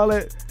what you call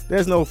it?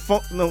 There's no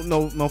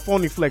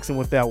phony flexing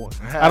with that one.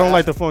 I don't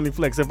like the phony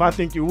flex. If I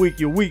think you're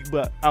weak,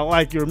 but I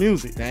like your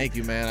music. Thank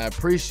you, man. I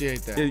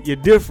appreciate that. You're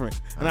different.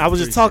 And I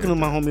was just talking to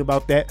my appreciate homie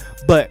about that.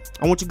 But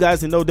I want you guys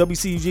to know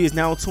WCUG is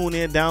now tuned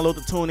in. Download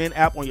the TuneIn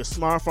app on your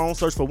smartphone.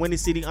 Search for Windy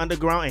City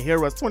Underground and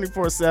hear us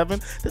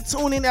 24/7. The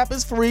TuneIn app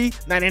is free,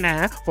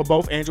 $99 for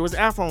both Androids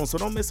and iPhones. So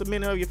don't miss a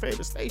minute of your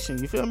favorite station.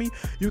 You feel me?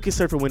 You can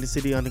search for Windy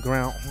City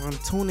Underground on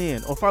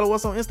TuneIn or follow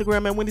us on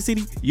Instagram at Windy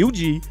City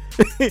UG.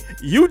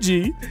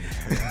 UG.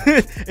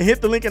 And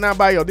hit the link in our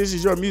bio. This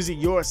is your music,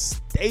 your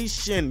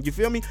station. You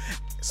feel me?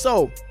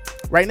 So,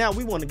 right now,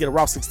 we want to get a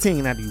Raw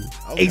 16 out of you.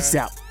 Okay.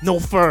 ASAP. No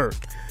Ferg.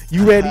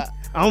 You ready?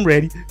 I'm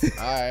ready.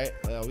 All right,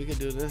 we can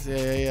do this.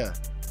 Yeah.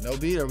 No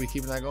beat? Are we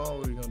keeping that going?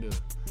 What are we gonna do?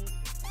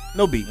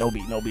 No beat. I'm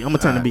gonna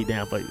turn the beat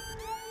down for you.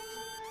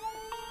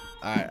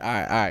 All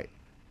right.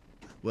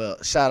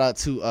 Well, shout out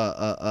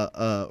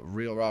to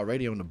Real Raw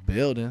Radio in the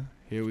building.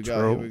 Here we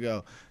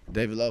go.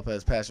 David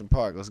Lopez, Passion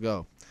Park. Let's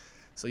go.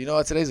 So you know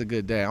what? Today's a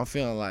good day. I'm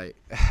feeling like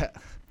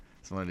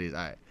it's one of these. All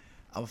right.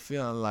 I'm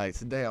feeling like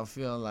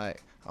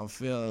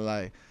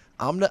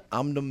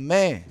I'm the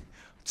man.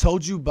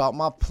 Told you about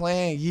my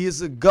plan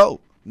years ago.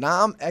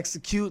 Now I'm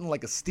executing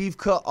like a Steve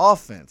Kerr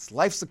offense.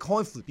 Life's a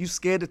coin flip. You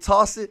scared to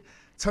toss it?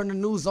 Turn the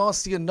news on,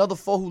 see another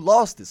foe who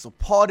lost it. So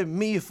pardon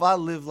me if I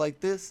live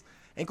like this.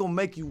 Ain't gonna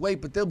make you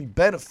wait, but there'll be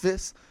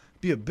benefits.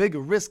 Be a bigger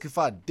risk if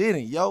I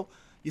didn't, yo.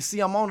 You see,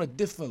 I'm on a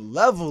different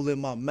level in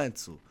my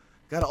mental.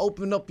 Gotta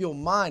open up your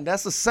mind,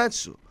 that's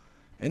essential.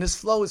 And this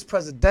flow is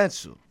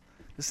presidential.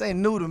 This ain't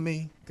new to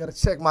me, gotta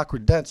check my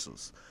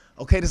credentials.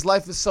 Okay, this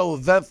life is so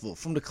eventful.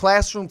 From the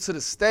classroom to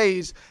the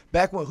stage,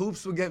 back when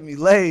hoops would get me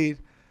laid.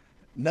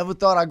 Never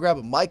thought I'd grab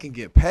a mic and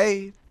get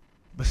paid.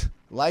 But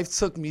life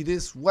took me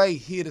this way,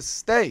 here to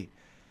stay.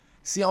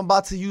 See, I'm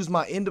about to use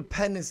my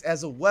independence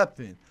as a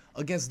weapon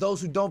against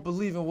those who don't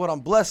believe in what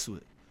I'm blessed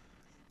with.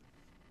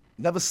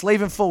 Never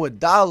slaving for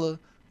 $1,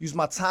 use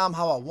my time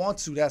how I want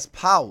to, that's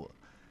power.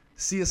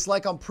 See, it's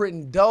like I'm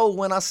printing dough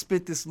when I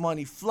spit this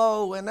money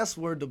flow, and that's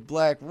word to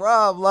Black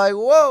Rob, like,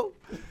 whoa.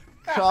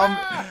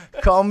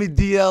 Call me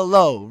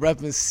DLO,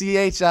 repping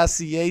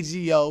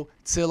CHICAGO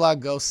till I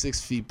go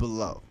 6 feet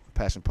below.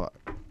 Passion Park.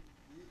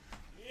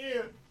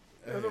 Yeah.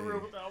 That's a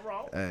real without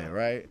Raw. Hey,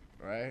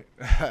 right.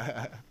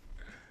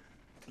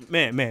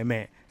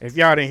 Man. If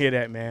y'all didn't hear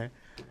that, man,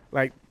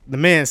 like the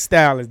man's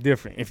style is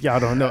different. If y'all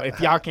don't know, if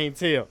y'all can't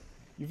tell,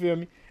 you feel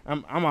me?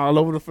 I'm all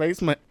over the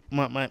place. My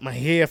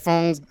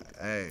headphones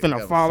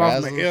finna fall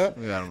off my ear.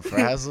 We got them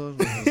frazzled.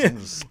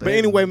 But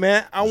anyway,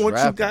 man, I want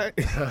you guys.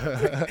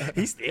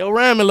 He's still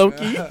rhyming, low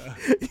key.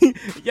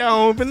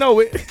 Y'all don't even know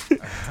it.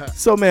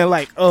 So, man,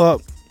 like,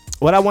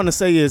 what I want to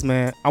say is,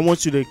 man, I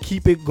want you to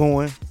keep it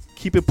going,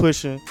 keep it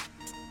pushing,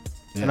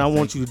 and I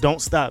want you to don't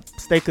stop.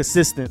 Stay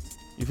consistent.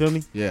 You feel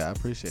me? Yeah, I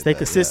appreciate that. Stay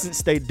consistent,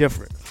 stay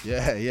different.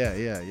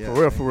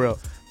 Yeah. For real.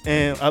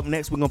 And up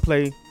next, we're going to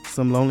play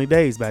Some Lonely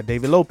Days by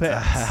David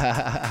Lopez.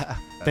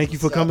 Thank you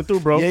for coming through,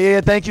 bro. Yeah,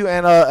 thank you.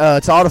 And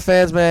to all the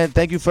fans, man,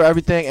 thank you for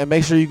everything. And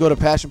make sure you go to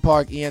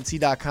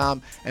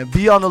PassionParkENT.com and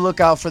be on the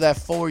lookout for that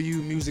For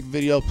You music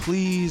video.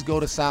 Please go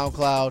to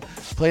SoundCloud,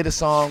 play the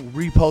song,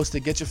 repost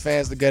it, get your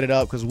fans to get it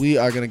up because we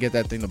are going to get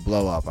that thing to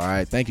blow up, all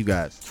right? Thank you,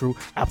 guys. True.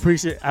 I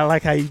appreciate I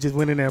like how you just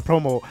went in there and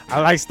promo.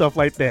 I like stuff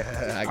like that.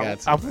 I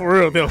got to. I'm for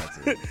real, though.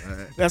 Right.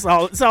 That's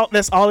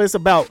all it's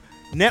about.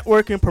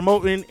 Networking,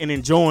 promoting, and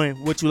enjoying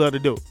what you love to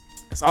do.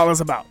 That's all it's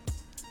about.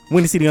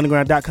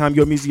 WindyCityUnderground.com,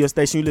 your music, your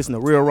station. You listen to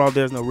Real Raw.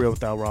 There's no real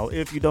without Raw.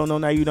 If you don't know,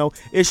 now you know.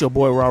 It's your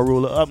boy, Raw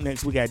Ruler. Up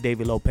next, we got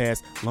David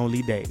Lopez,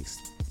 Lonely Days.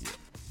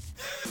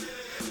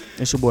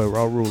 It's your boy,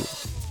 Raw Ruler.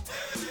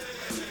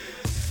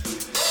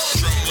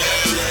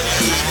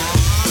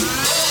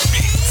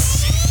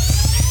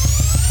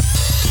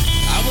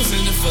 I was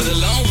in it for the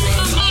long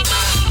run.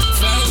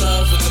 Fell in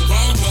love with the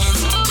wrong one.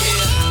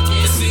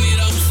 Yeah, seen it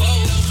all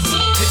before.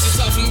 It's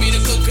just hard for me to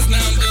go, cause now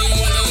I'm dealing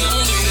with a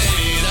lonely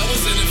day. I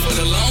was in it for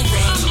the long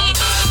run.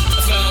 I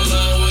fell in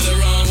love with the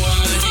wrong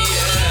one.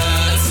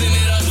 Yeah, seen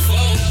it all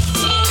before.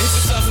 It's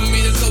just hard for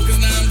me to go,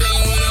 cause now I'm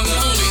dealing with a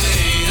lonely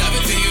day. I've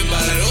been thinking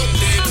about it all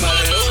day.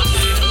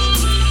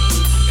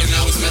 And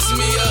now it's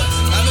messing me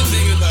up. I've been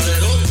thinking about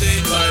it all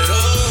day.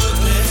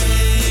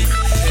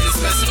 And it's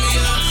messing me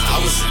up.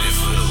 I was in it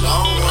for the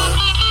long run.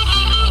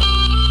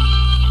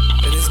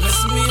 And it's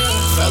messing me up.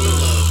 Fell in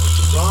love with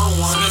the wrong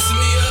one. It's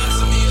messing me up.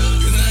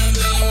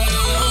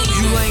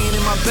 You laying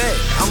in my bed,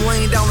 I'm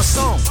laying down a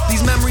song.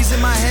 These memories in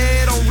my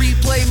head on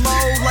replay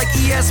mode like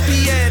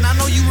ESPN. I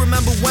know you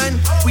remember when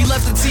we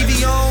left the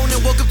TV on and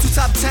woke up to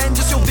top 10,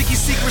 just your Vicky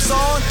secrets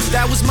on.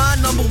 That was my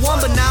number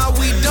one, but now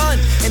we done.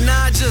 And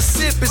now I just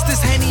sip, it's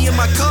this Henny in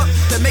my cup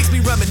that makes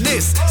me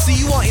reminisce. See,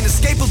 you are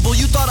inescapable,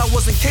 you thought I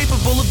wasn't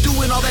capable of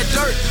doing all that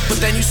dirt.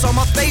 But then you saw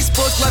my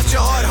Facebook, left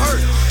your heart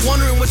hurt,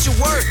 wondering what you're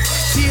worth.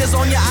 Tears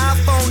on your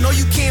iPhone, no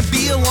you can't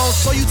be alone,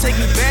 so you take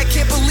me back.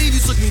 Can't believe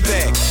you took me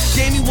back.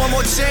 Gave me one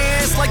more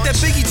chance, like that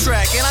Biggie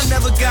track. And I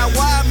never got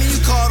why, I mean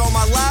you caught all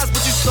my lies,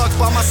 but you stuck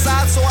by my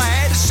side, so I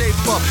had to shape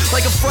up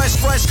like a fresh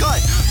cut.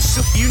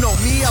 You know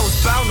me, I was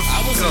bound to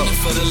I was in it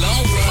for the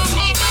long run.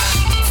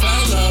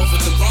 Found love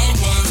with the wrong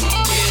one.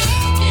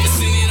 Yeah,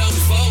 seen it all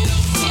before.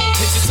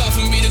 Pictures off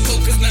of me to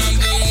coke, cause now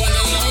I'm dealing with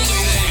a lonely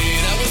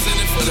day. I was in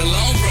it for the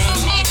long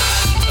run.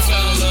 I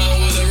found love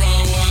with the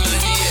wrong one.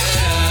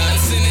 Yeah,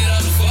 seen it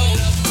all before.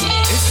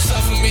 Pictures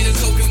off of me to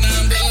coke, cause now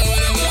I'm dealing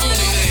with a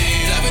lonely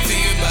day. I've been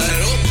thinking about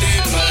it all day,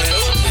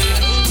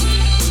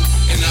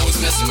 and now it's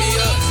messing me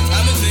up.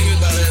 I've been thinking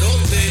about it all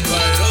day,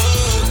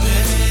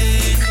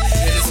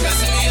 and it's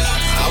messing me up.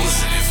 I was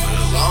in it for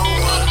the long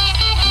run,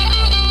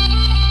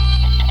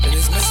 and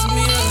it's messing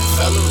me up.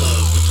 fell in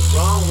love with the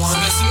wrong one.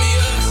 It's messing me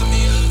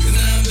up, cause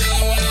now I'm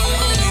dealing with a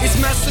lonely day. It's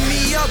messing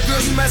me up,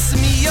 girl, you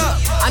messing me up.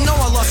 I know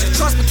I lost your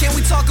trust, but can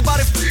we talk about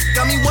it?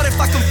 I mean, what if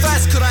I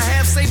confess? Could I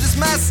have saved this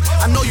mess?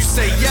 I know you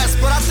say yes,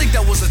 but I think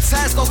that was a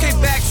test. Okay,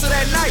 back to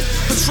that night.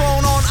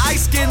 Patron on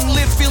ice, getting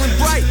lit, feeling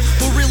bright,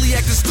 but really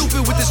acting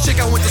stupid with this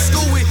chick I went to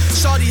school with.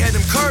 Shawty had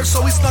them curves,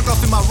 so he snuck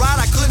off in my ride.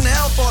 I couldn't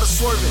help all the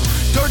swerving.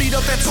 Dirtied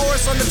up that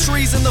Taurus on the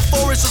trees in the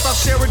forest, just off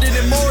Sheridan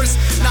and Morris.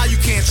 Now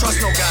you can't trust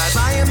no guys,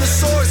 I am the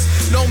source.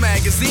 No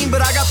magazine,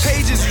 but I got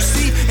pages, you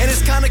see, and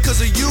it's kinda cause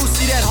of you.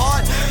 See that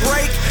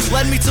heartbreak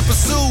led me to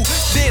pursue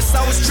this.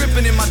 I was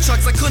tripping in my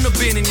chucks, I couldn't have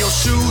been in your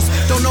shoes.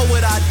 Don't know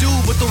what I do,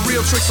 but the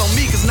real trick's on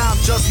me, cause now I'm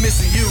just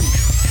missing you.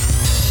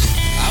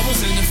 I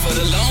was in it for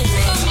the long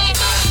run.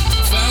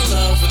 Found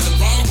love with the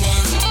wrong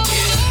one.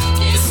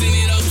 Yeah, seen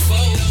it all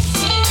before.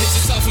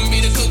 Pictures off of me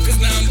to coke, cause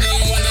now I'm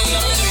dealing with a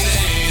lonely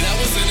day. I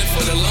was in it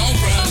for the long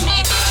run.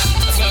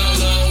 I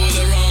found love with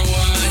the wrong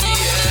one.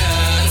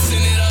 Yeah,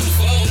 seen it all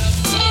before.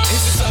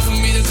 Pictures off of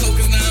me to coke,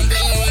 cause now I'm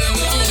dealing with a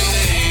lonely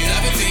day.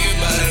 I've been thinking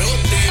about it all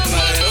day,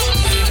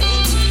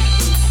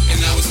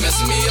 and now it's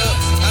messing me up.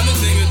 I've been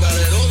thinking about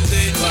it all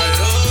day,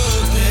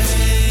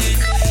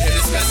 and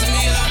it's messing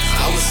me up.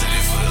 I was in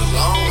it for the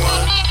long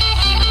run,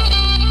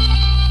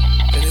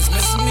 and it's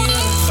messing me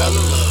up. fell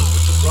in love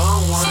with the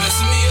wrong one. It's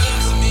messing me up,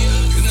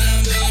 cause now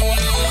I'm dealing with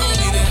a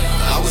lonely day.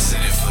 I was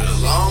in it for the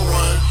long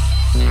run,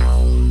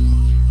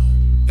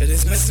 and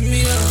it's messing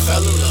me up.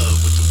 fell in love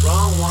with the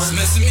wrong one. It's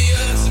messing me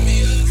up,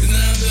 cause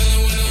now I'm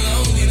dealing with a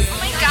lonely day. Oh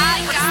my God,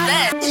 what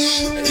is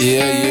this?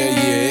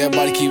 Yeah.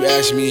 Everybody keep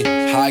asking me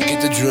how I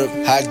get the drip,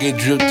 how I get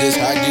drip this,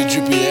 how I get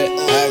drippy that,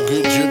 how I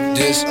get drip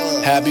this,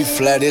 how I be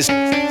flat this.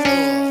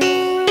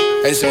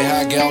 They say how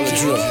I get all the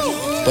drip,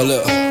 but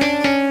look,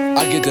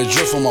 I get the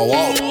drip from my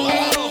walk.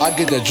 I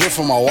get the drip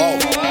from my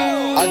walk.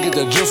 I get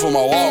the drip from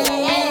my walk.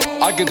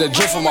 I get the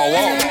drip from my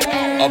walk.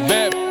 A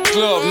bad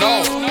club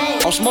north.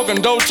 I'm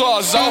smoking dope to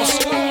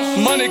exhaust.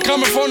 Money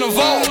coming from the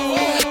vault.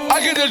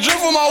 I get the drip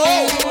from my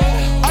walk.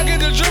 I get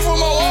the drip from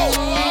my walk.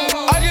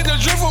 I get the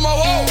drip from my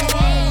walk.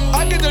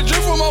 I get the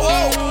drip from my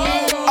walk.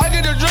 I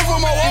get the drip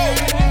from my walk.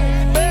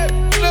 Bad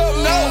club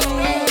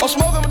north. I'm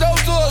smoking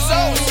dope to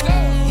exhaust.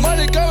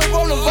 Money coming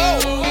from the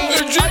vault.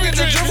 I get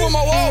the drip from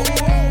my walk.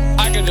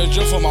 I get the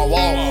drip from my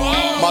wall.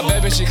 My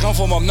baby, she come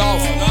from up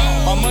north.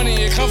 My money,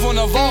 it come from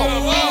the vault.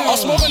 I'm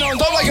smoking on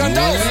dope like a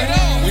dog.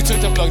 We took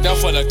the plug down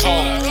for the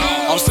call.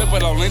 I'm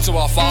sipping on lean till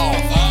I fall.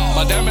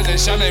 My diamonds, they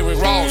shine, they with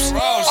Ross.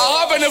 I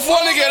hop in the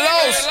phone to get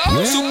lost.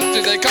 Super,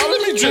 they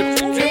calling me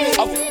drip.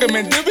 I fuck him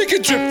and then we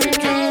get drip.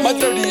 My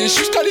 30 inch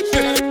shoes started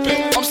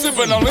pippin'. I'm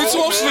sipping on lean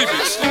till I'm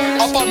sleeping.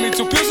 I pop me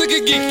 2 pills to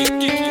get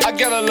geeky. I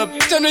got a little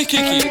bitch and they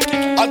kiki.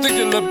 I think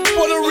the little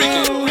Puerto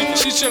Rican.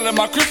 She chillin'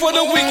 my crib for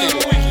the weekend.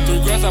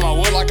 3 grams on my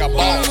wood like a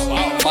boss.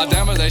 My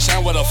diamonds, they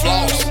shine with a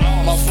floss.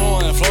 My flow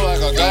and flow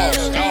like a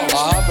ghost.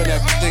 I hop in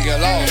that bitch and get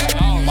lost.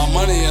 My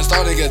money is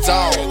starting to get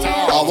tall.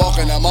 I walk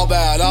in that mobile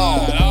at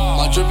all.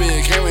 My drippy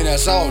and carry that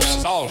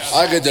sauce.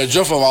 I get the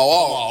drip from my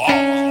wall.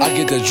 I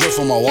get the drip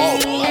from my wall.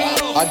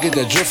 I get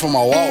the drip from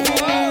my wall.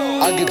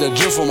 I get the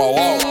drip from my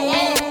wall.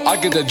 I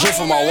get the drip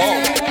from my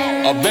wall.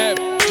 A bad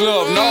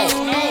club north.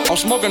 I'm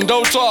smoking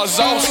dope to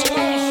exhaust.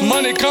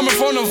 Money coming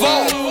from the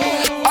vault.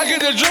 I get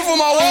the drip from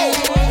my wall.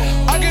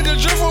 I get the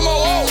drip from my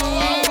wall.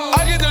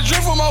 I get the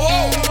drip from my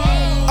wall.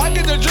 I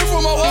get the drip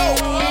from my wall.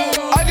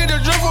 I get the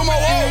drip from my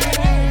wall.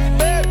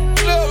 Bad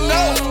club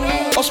north.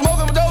 I'm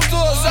smoking dope to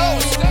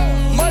exhaust.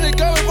 Money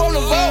coming from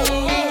the vault.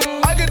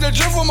 I get the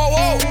drip from my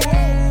wall.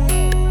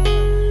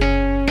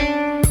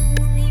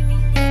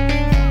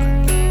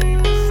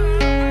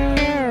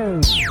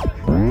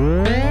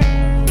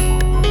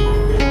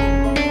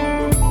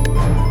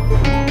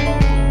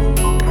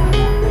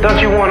 Don't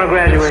you want to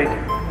graduate?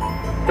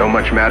 Don't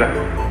much matter.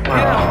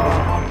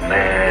 Oh,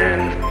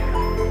 man.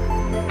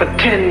 For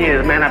 10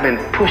 years, man, I've been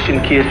pushing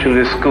kids through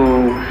this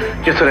school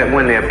just so that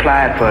when they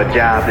applied for a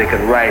job, they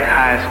could write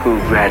high school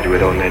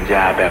graduate on their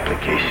job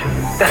application.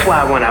 That's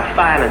why when I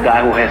find a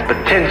guy who has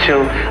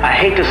potential, I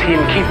hate to see him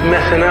keep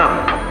messing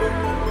up.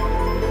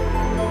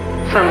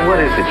 Son, what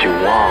is it you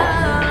want?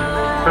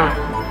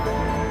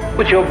 Huh?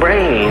 With your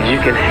brains, you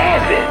can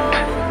have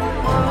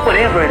it.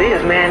 Whatever it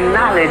is, man,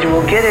 knowledge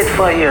will get it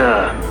for you.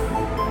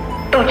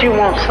 Don't you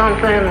want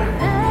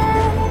something?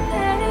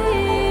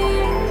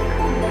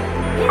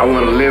 I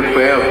want to live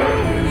forever.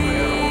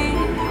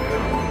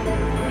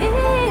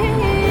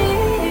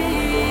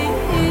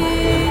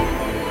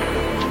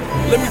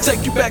 Let me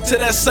take you back to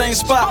that same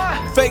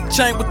spot. Fake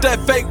chain with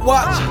that fake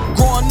watch.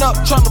 Growing up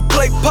trying to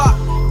play pop.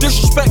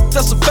 Disrespect,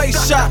 that's a face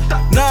shot.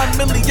 9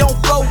 million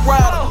flow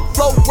rider.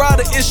 Flow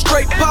rider is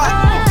straight pop.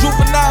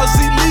 Juveniles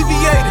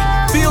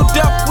alleviated. Feel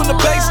death when the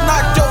bass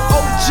knock your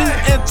OG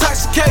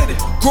intoxicated.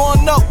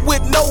 Growing up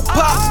with no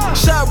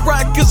pops.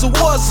 Chirac is a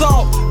war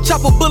zone.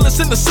 Chopper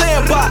bullets in the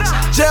sandbox.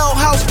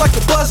 Jailhouse like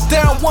a bus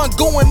down. One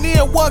going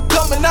in, one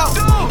coming out.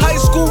 High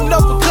school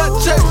never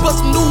cut checks, but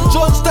some new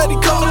Jordan steady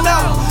coming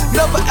out.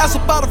 Never ask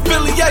about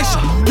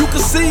affiliation. You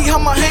can see how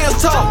my hands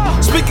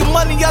talk. Speaking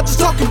money, I just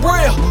talking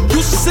braille.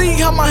 Used to see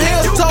how my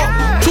hands talk.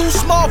 Too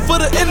small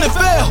for the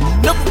NFL.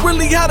 Never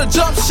really had a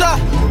jump shot.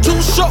 Too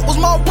short was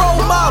my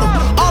role model.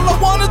 All I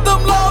wanted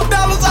them long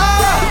dollars.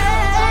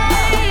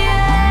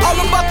 All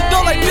about the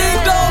dough like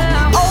ding dong.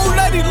 Old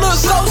lady look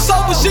so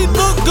sober, she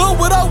look good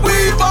with her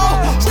weave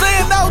on.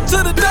 Staying out to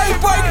the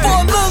daybreak for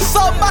a little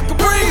something I can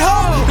bring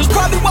home. That's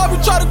probably why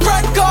we try to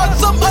crack cards.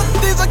 Some other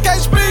things I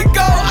can't speak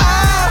on.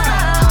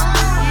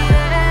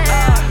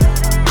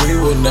 We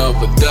will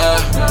never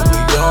die,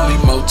 we only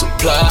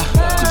multiply.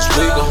 Cause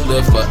we gon'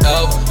 live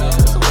forever.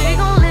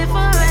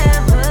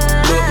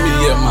 Look me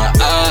in my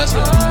eyes, you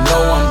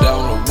know I'm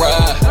down to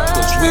ride.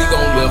 Cause we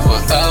gon' live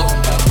forever.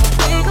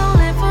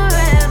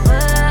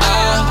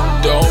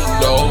 I don't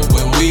know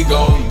when we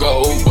gon'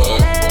 go,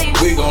 but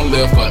we gon'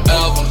 live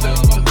forever.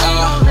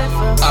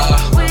 I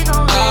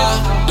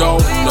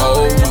don't know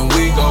when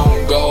we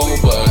gon' go,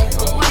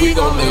 but we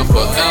gon' live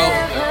forever.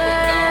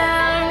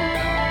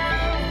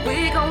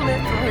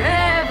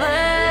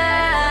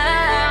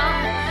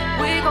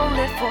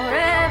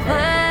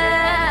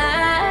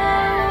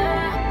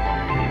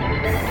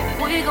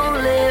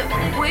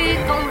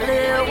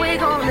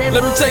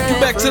 Let me take you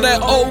back to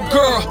that old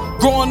girl.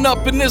 Growing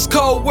up in this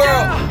cold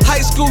world. High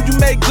school, you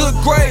made good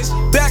grades.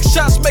 Back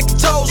shots make your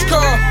toes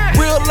curl.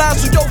 Realize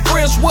who your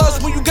friends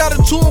was when you got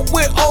into it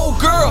with old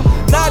girl.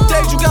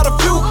 Nowadays, you got a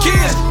few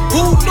kids.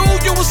 Who knew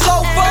you was so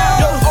far?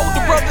 Your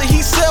older brother,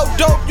 he sell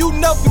dope. You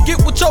never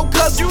forget what your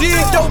cousin did.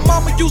 Your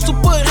mama used to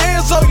put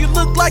hands on you.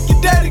 Look like your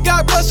daddy,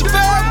 God bless your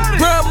family.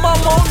 Grandmama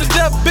on the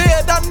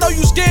deathbed. I know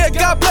you scared,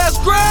 God bless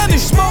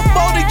granny. Smoke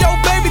more than your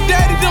baby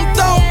daddy. Them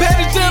thong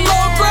panties and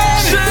long granny.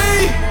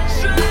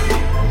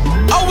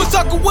 Always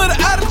talking with an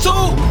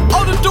attitude.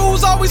 All the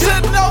dudes always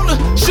hitting on her.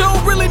 She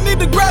don't really need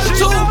the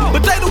gratitude,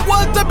 but they the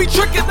ones that be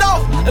tricking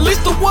off. At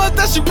least the ones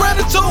that she ran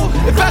into.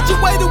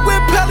 Infatuated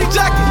with Pelly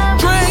jacket,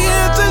 Dre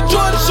hands and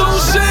Jordan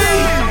shoes.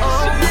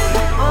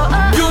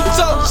 You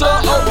talk to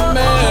an old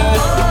man.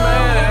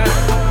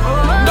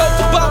 No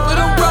for pop with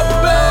them rubber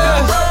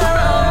bands.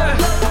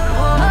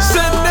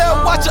 Sitting there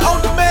watching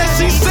older man.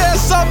 She said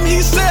something,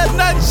 he said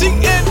nothing. She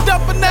ended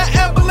up in that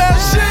ambulance.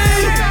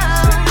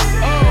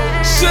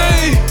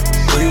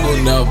 We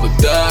will never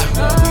die,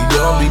 we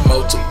only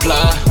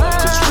multiply.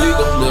 Cause we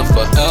gon' live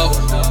forever.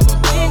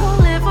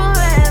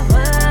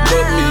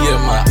 Look me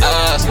in my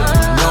eyes, you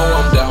know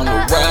I'm down to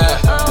ride.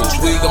 Cause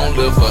we gon'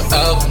 live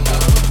forever.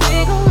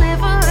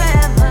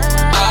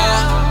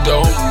 I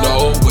don't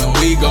know when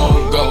we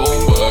gon' go,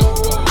 but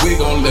we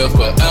gon' live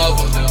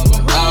forever.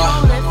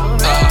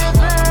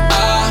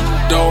 I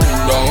don't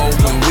know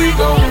when we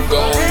gon'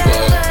 go,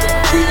 but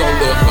we gon'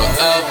 live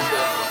forever.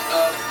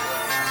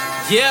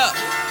 Yeah.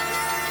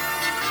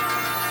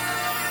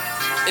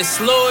 It's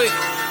Lloyd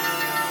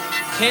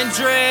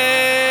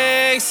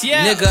Hendrix,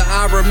 yeah. Nigga,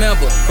 I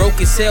remember, broke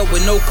his hell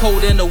with no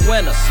coat in the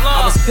winter.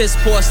 I was piss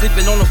poor,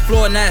 sleeping on the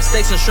floor, 9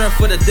 steaks and shrimp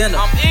for the dinner.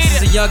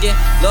 This is a youngin',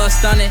 love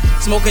stunning,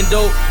 smoking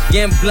dope,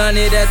 getting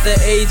blunted at the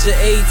age of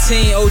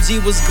 18.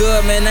 OG was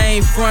good, man,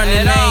 I ain't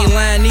frontin', I ain't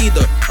lying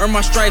either. Earn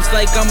my stripes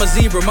like I'm a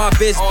zebra, my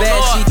bitch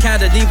bad, she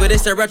kinda diva.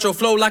 This that retro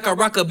flow like a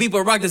rocker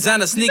beeper, rock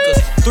designer sneakers.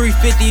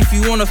 350 if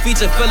you wanna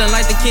feature, feeling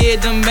like the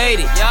kid done made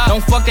it.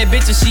 Don't fuck that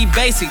bitch if she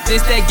basic,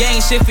 this that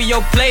gang shit for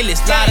your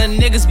playlist. Lot of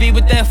niggas be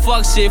with that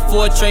fuck shit,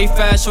 for a tray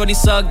fast, shorty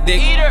suck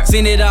dick.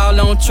 Seen it all,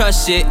 don't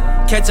trust shit.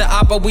 Catch a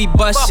oppa, we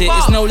bust shit.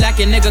 It's no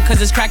lacking nigga,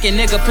 cause it's cracking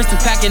nigga. Pistol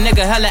packing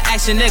nigga, hella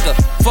action nigga.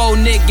 Faux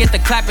Nick, get the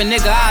clapping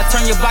nigga. I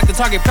turn your block to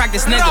target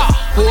practice nigga.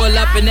 Pull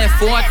up in that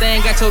foreign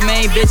thing, got your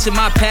main bitch in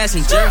my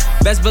passenger.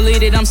 Best believe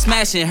that I'm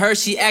smashing her,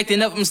 she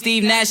acting up, I'm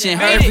Steve Nashing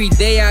her. Every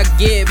day I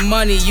get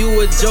money, you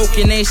a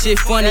joking, ain't shit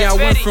funny. I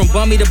went from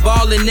bummy to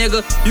ballin'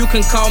 nigga. You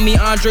can call me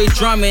Andre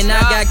Drummond.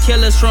 I got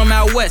killers from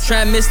out west.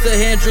 Trap Mr.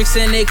 Hendrix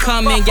and they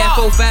coming. Got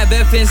 4-5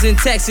 FNs in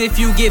Texas. If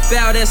you get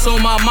foul, that's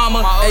on my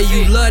mama. Hey,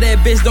 you love that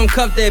bitch, don't come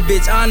cuff that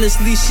bitch.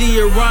 Honestly, she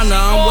a runner.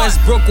 I'm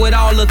Westbrook with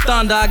all the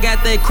thunder. I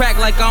got that crack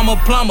like I'm a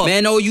plumber.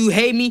 Man, oh, you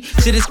hate me?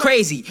 Shit is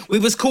crazy. We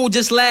was cool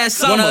just last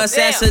summer. Wanna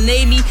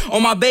assassinate me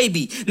on my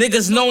baby?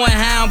 Niggas knowing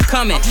how I'm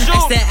coming.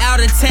 Ask that out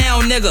of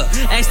town nigga.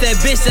 Ask that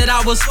bitch that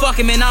I was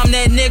fucking. Man, I'm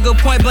that nigga.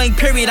 Point blank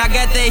period. I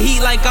got that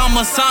heat like I'm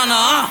a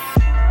sauna.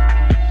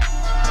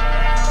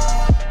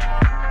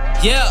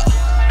 Yeah.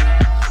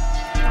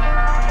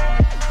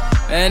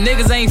 Man,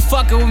 niggas ain't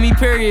fucking with me,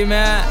 period,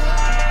 man.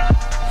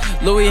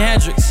 Louis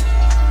Hendricks,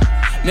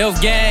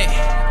 Milf Gang,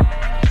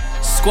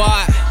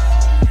 Squad.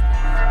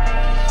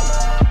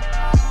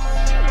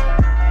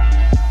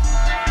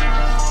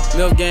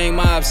 Milf Gang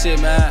mob shit,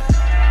 man.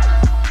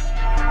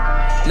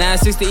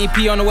 960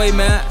 EP on the way,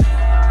 man.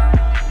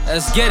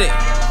 Let's get it.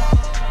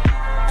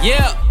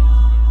 Yeah.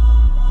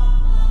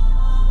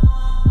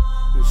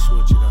 We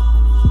switch it up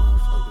on these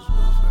motherfuckers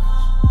real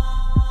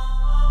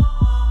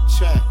fast.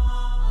 Check.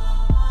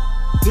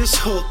 This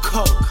hook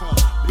cold,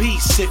 be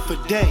sick for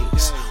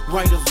days.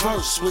 Write a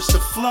verse, switch the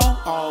flow,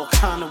 all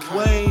kind of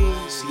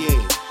ways,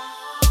 yeah.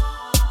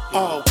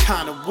 All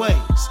kind of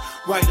ways.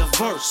 Write a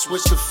verse,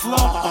 switch the flow,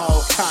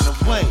 all kind of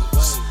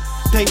ways.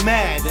 They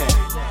mad at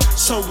it,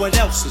 so what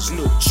else is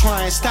new?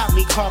 Try and stop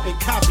me, carbon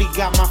copy,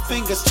 got my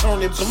fingers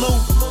turning blue.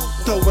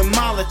 Throwing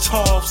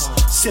Molotovs,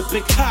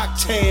 sipping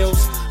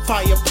cocktails.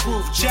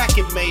 Fireproof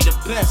jacket made the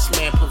best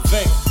man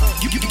prevail.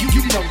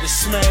 You know the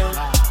smell,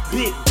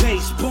 big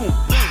bass boom.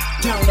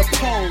 Down the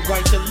pole,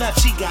 right to left,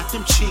 she got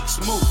them cheeks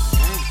move.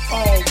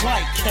 All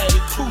white, caddy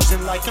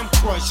cruising like I'm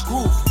crushed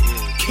groove.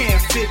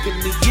 Can't figure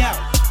me out,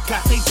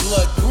 got they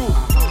blood brew.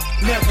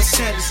 Never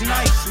said it's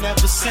nice,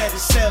 never said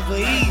it's ever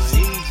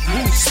easy.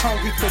 Roots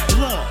hungry for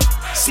blood,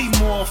 see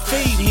more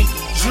feed me.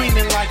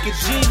 Dreaming like a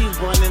genie,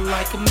 running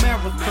like a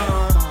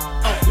marathon.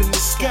 Up in the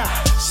sky,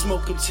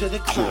 smoking to the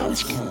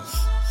clouds.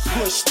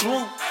 Push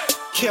through,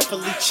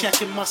 carefully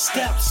checking my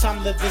steps.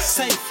 I'm living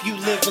safe, you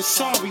living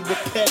sorry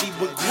with petty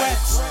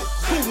regrets.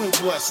 Who and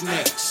what's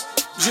next?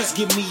 Just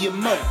give me a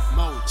mo.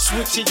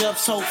 Switch it up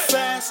so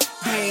fast,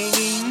 they ain't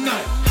even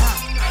know.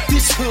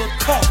 This hood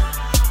cold,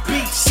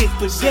 beat sick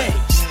for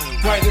days.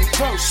 Write a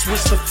verse,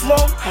 switch the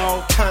flow,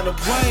 all kind of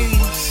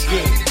ways,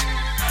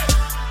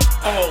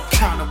 yeah. All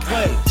kind of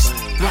ways.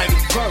 Write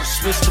a verse,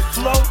 switch the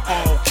flow,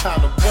 all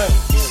kind of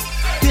ways.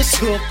 This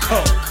hood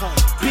cold,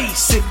 be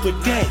sick for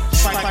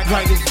days.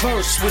 Write a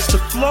verse, switch the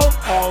flow,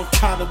 all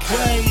kind of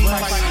ways,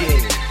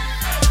 yeah.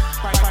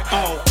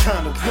 All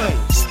kind of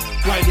ways.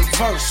 Write a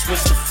verse,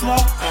 switch the flow,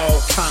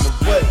 all kind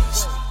of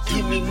ways.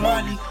 Give me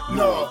money,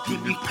 no,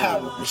 give me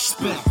power,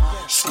 respect.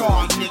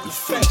 Scar nigga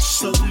face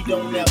so we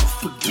don't ever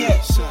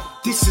forget.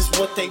 This is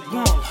what they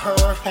want,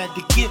 her had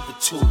to give it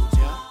to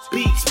them.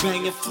 Beats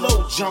banging,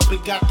 flow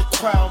jumping, got the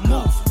crowd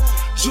moving.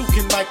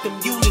 Juking like them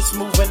units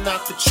moving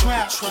out the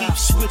trap. Keep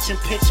switching,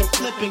 pitching,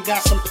 flipping,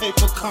 got some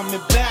paper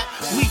coming back.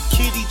 Weak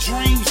kitty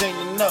dreams ain't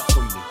enough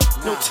for me.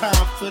 No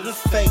time for the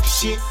fake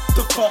shit,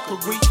 the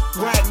fuckery.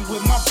 Riding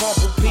with my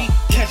bubble beat,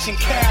 catching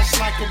cash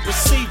like a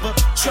receiver.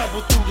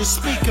 Trouble through the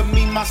speaker,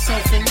 me,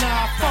 myself, and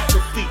I. Fuck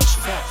a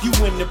feature, you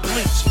in the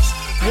bleachers.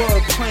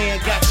 Word playing,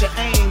 got your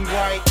aim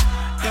right.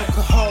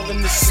 Alcohol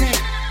in the sink,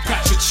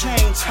 got your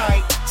chain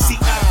tight. See,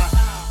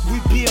 we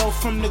build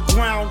from the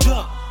ground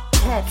up.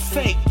 Pump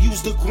fake,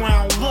 use the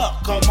ground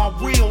luck. All my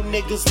real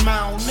niggas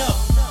mount up.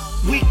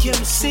 Weak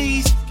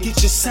MCs,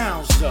 get your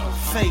sounds up.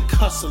 Fake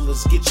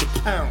hustlers, get your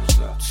pounds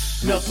up.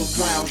 Knuckle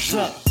rounds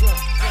up.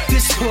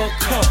 This hook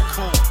cook,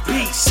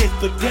 beat sick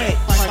for days.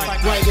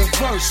 Write a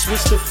verse,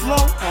 switch the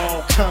flow,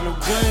 all kind of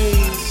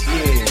ways,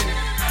 yeah.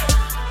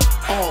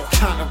 All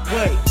kind of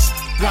ways.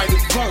 Write a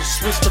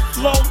verse, switch the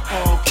flow,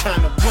 all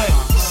kind of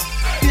ways.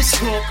 This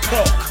hook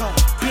cook,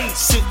 beat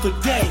sick for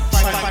days.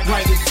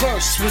 Write a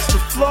verse, switch the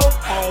flow,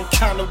 all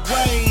kind of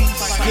ways,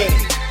 yeah.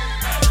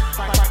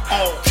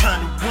 All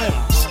kind of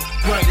ways.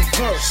 Write a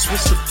verse,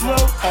 switch the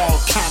flow, all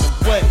kind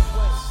of ways.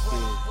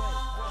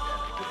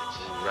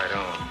 Right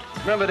on.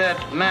 Remember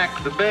that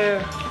Mac the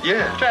Bear?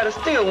 Yeah. Tried to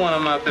steal one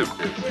of my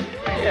pictures.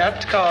 Yeah,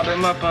 I called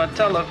him up on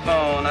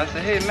telephone. I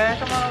said, hey man,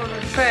 come on over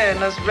to the pad and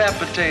let's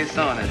rapper taste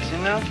on it, you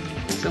know?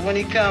 So when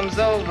he comes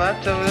over, I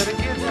told her to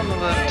give him a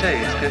little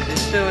taste, cause he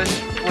sure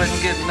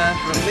wasn't getting none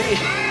from me.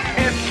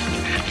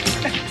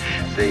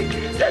 See,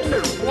 that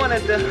little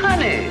wanted the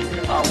honey.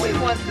 All we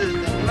want is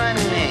the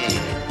money.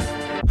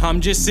 I'm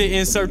just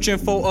sitting searching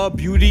for a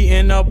beauty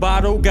in a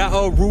bottle. Got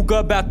a Ruger,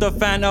 about to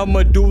find a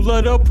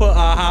medulla to put a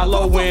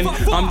hollow in.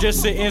 I'm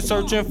just sitting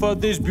searching for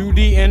this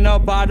beauty in a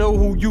bottle.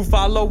 Who you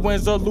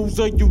following's a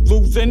loser, you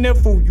losing if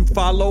who you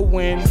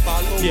following.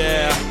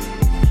 Yeah.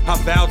 I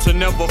vow to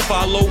never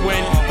follow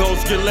when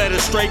those get led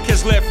astray,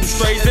 kids led from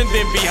strays and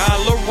then be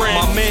hollering.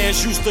 My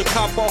mans used to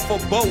cop off a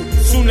boat.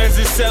 Soon as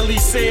his celly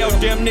sailed,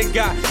 damn nigga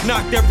got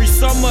knocked every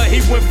summer.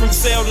 He went from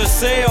sail to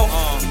sail.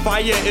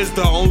 Fire is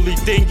the only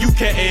thing you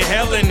can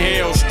inhale in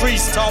hell.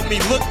 Streets taught me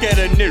look at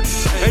a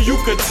nigga and you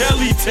could tell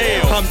he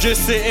tell. I'm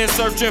just sitting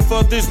searching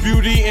for this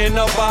beauty in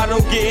a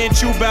bottle, getting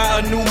chewed by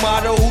a new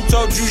model who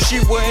told you she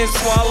wouldn't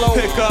swallow.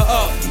 Pick her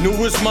up,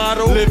 newest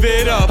model, live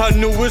it up. Her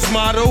newest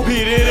model,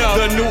 beat it up.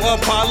 The new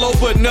Apollo,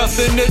 but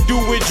nothing to do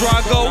with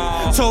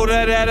Drago. Told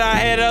her that I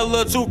had a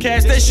little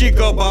cash that she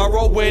could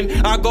borrow.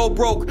 When I go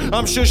broke,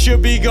 I'm sure she'll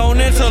be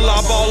gone until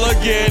I ball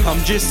again.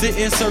 I'm just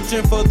sitting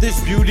searching for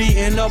this beauty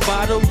in a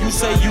bottle. You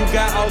say you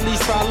got all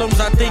these problems,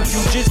 I think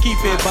you just keep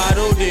it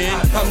bottled in.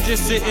 I'm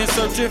just sitting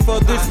searching for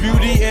this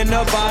beauty in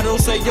a bottle.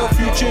 Say your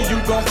future you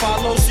gon'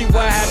 follow, see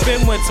what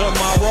happened when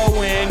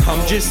tomorrow ends.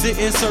 I'm just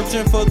sitting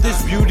searching for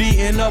this beauty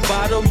in a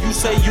bottle. You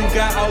say you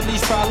got all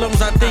these problems,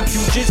 I think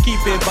you just keep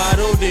it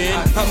bottled in.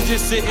 I'm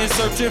just sitting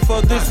searching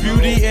for this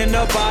beauty in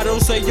a bottle.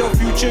 Say your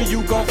future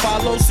you gon'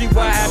 follow, see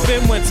what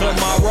happened when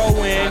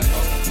tomorrow ends.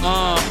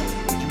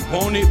 You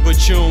want it, but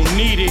you don't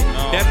need it.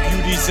 That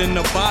beauty's in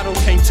the bottle,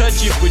 can't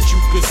touch it, but you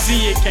can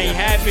see it. Can't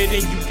have it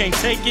and you can't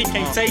take it,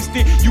 can't taste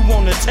it, you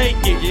wanna take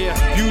it.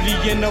 Beauty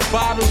in the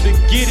bottle, to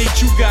get it,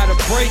 you gotta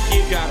break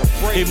it.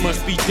 It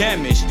must be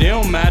damaged, they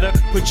don't matter,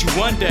 put you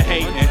under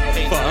hating.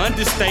 For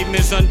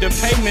understatements,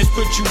 underpayments,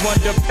 put you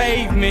under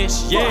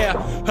pavements. Yeah,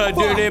 her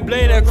dirty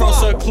blade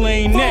across her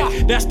clean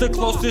neck. That's the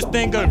closest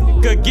thing a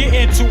nigga get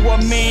into a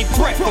mean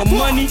threat. For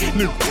money,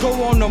 go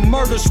on a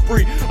murder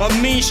spree. A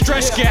mean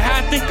stretch, get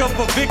high, think of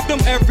a victim.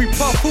 Every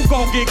puff, who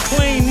gon' get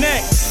clean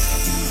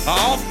next? I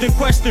often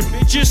question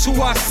bitches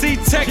who I see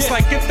text.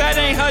 Like if that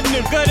ain't her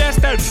nigga, that's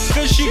that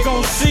nigga she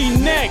gon' see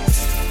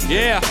next.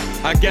 Yeah,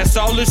 I guess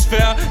all is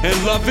fair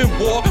in love and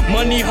war.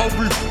 Money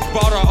hungry,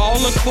 bought her all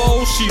the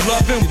clothes, she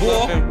loving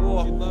war.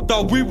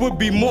 Thought we would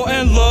be more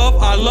in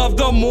love, I loved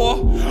her more.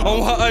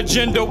 On her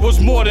agenda was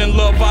more than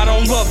love, I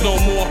don't love no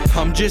more.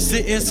 I'm just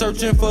sitting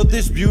searching for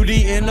this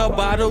beauty in a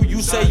bottle.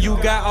 You say you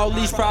got all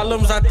these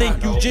problems, I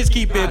think you just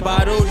keep it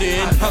bottled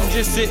in. I'm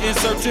just sitting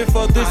searching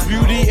for this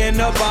beauty in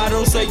a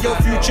bottle. Say your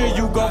future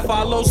you gon'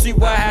 follow, see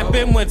what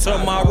happened when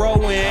tomorrow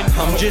ends.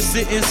 I'm just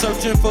sitting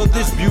searching for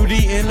this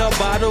beauty in a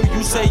bottle.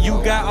 You say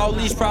you got all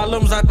these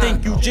problems, I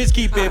think you just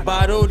keep it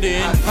bottled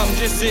in. I'm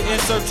just sitting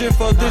searching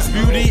for this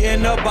beauty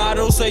in a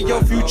bottle. Say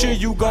your future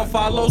you gon'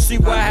 follow, see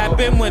what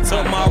happened when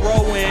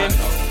tomorrow ends.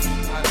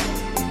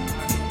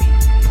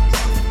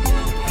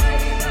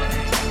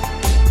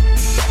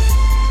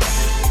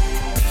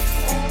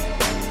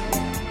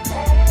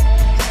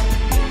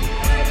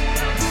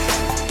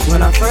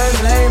 When I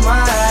first laid my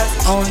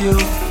eyes on you,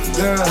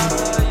 girl,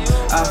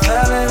 I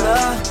fell in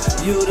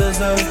love, you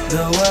deserve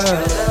the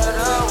world.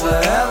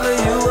 Forever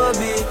you will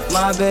be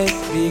my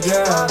baby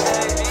girl.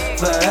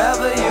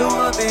 Forever you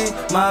will be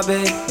my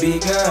baby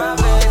girl.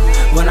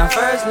 When I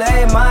first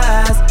laid my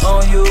eyes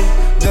on you,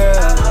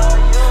 girl,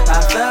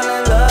 I fell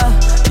in love,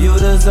 you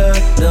deserve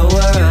the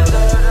world.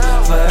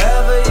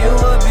 Forever you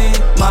will be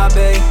my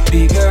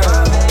baby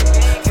girl.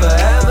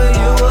 Forever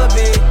you will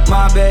be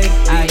my baby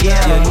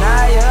girl. You're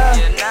Naya,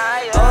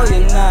 oh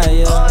you're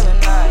Naya.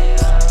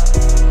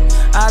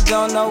 I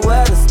don't know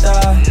where to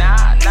start.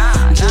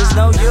 Just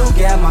know you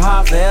got my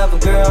heart forever,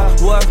 girl.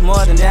 Worth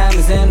more than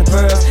diamonds in the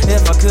pearls.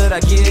 If I could,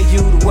 I'd give you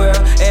the world.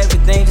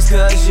 Everything just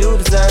cause you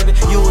deserve it.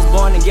 You was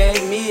born and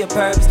gave me a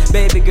purpose.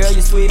 Baby girl,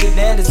 you're sweeter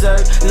than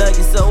dessert. Love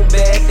you so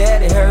bad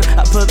that it hurt.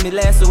 I put me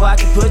last so I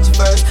can put you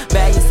first.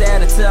 Bag your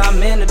sad until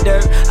I'm in the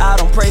dirt. I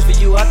don't pray for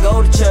you, I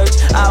go to church.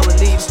 I would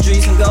leave the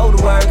streets and go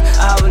to work.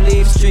 I would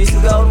leave the streets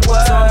and go to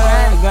work. So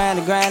I'm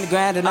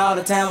grinding all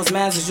the time. What's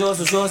man's is yours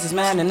is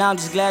mine. And I'm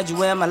just glad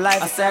you in my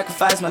life. I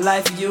sacrificed my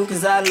life for you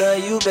cause I love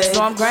you, baby.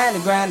 So I'm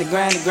grinding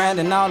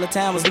all the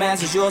time. What's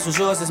man's is yours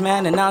is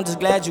mine. And I'm just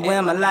glad you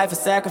in my life. I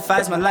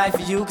sacrificed my life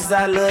for you cause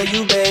I love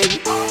you, baby.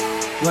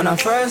 When I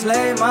first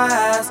laid my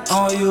eyes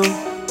on you,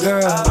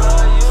 girl,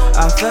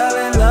 I fell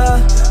in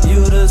love,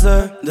 you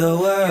deserve the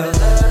world.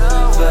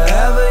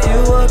 Forever you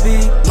will be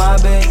my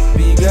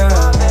baby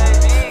girl.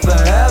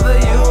 Forever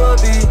you will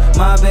be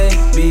my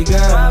baby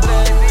girl.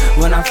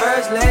 When I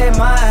first laid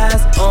my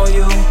eyes on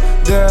you,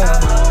 girl,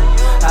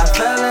 I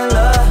fell in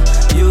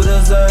love, you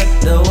deserve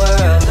the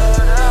world.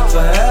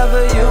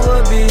 Forever you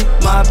will be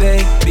my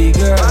baby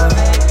girl.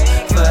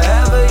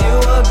 Forever you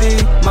will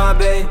be my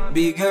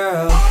baby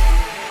girl.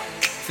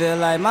 Feel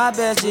like my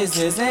best just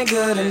isn't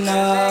good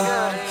enough.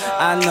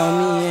 I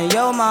know me and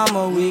your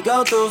mama, we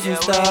go through some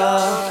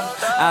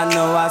stuff. I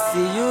know I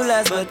see you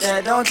less, but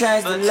that don't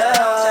change the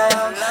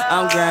love.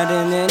 I'm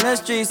grinding in the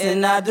streets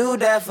and I do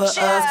that for us.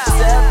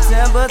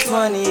 September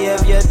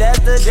 20th, yeah, that's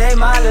the day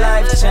my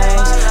life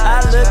changed. I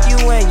look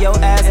you in your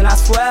eyes and I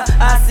swear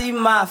I see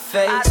my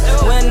face.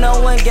 When no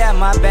one got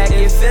my back,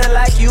 it feel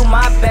like you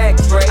my back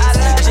brace.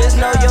 Just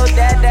know your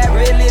dad that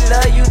really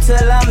love you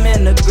till I'm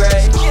in the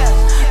grave.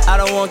 I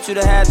don't want you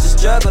to have to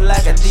struggle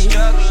like I did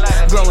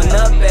growing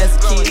up as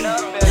a kid.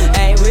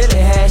 Ain't really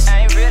hash.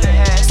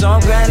 So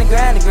I'm grinding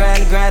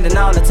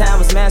all the time.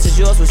 What's man's is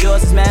yours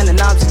is mine. And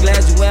I'm just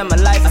glad you in my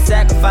life. I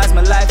sacrificed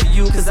my life for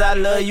you cause I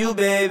love you,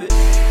 baby.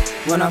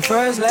 When I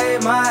first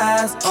laid my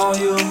eyes on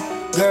you,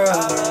 girl,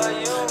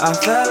 I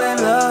fell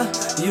in love,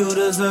 you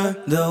deserve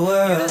the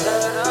world.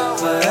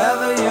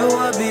 Forever you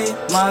will be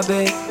my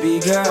baby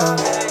girl.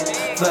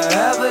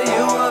 Forever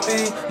you will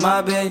be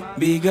my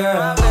baby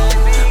girl.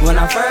 When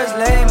I first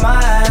laid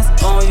my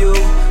eyes on you,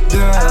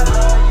 girl,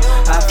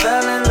 I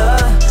fell in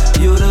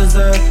love, you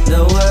deserve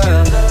the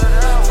world.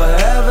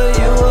 Forever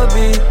you will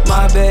be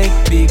my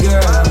baby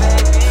girl.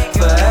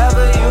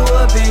 Forever you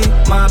will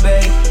be my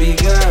baby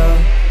girl.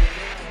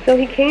 So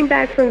he came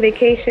back from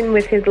vacation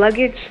with his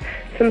luggage,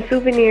 some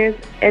souvenirs,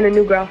 and a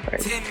new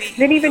girlfriend.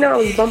 Didn't even know I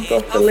was bumped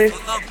off the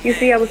list. You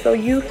see, I was so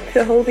used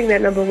to holding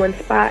that #1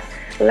 spot,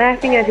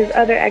 laughing at his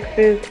other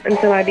exes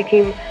until I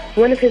became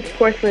one of his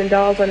porcelain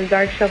dolls on a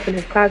dark shelf in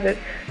his closet,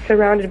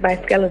 surrounded by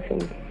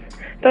skeletons.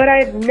 Thought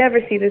I'd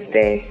never see this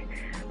day.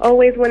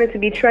 Always wanted to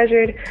be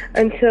treasured,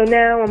 until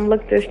now I'm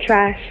looked as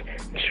trash.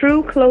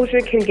 True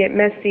closure can get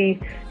messy.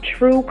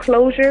 True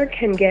closure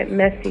can get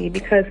messy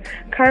because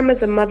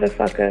karma's a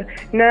motherfucker.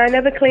 Nah, I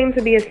never claimed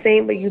to be a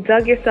saint, but you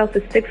dug yourself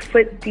a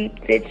 6-foot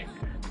deep ditch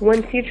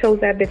once you chose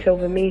that bitch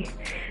over me.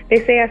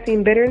 They say I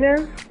seem bitter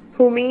now?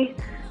 Who, me?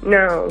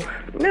 No,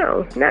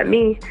 not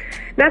me.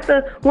 Not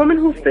the woman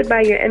who stood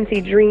by your empty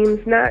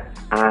dreams, not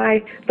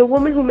I. The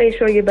woman who made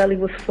sure your belly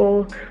was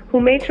full, who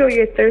made sure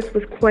your thirst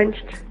was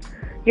quenched,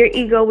 your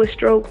ego was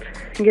stroked,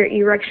 your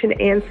erection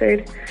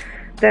answered,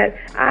 that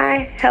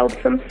I held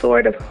some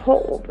sort of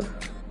hold,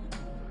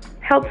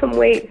 held some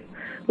weight,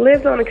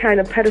 lived on a kind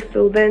of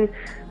pedestal. Then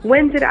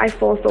when did I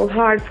fall so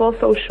hard, fall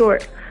so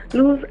short,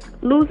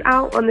 lose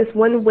out on this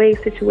one-way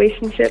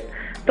situationship?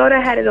 Thought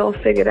I had it all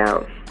figured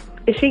out.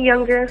 Is she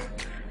younger?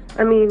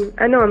 I mean,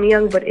 I know I'm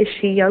young, but is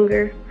she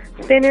younger?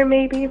 Thinner,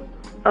 maybe?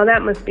 Oh,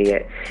 that must be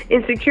it.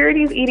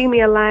 Insecurities eating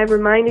me alive,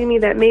 reminding me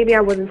that maybe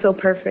I wasn't so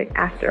perfect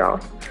after all.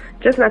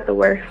 Just not the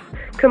worst.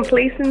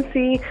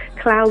 Complacency,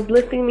 clouds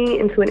lifting me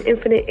into an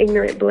infinite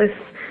ignorant bliss.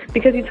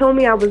 Because you told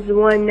me I was the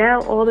one,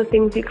 now all the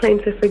things you claim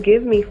to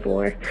forgive me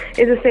for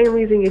is the same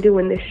reason you're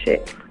doing this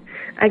shit.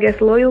 I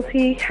guess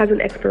loyalty has an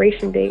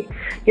expiration date.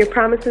 Your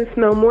promises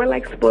smell more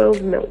like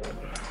spoiled milk.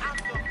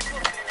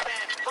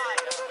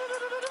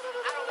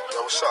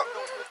 Yo, what's up?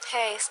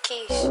 Hey, it's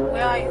Keish.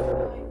 Where are you?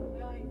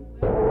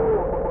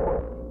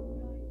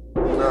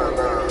 Nah,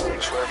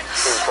 Trent.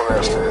 Come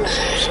downstairs. You know what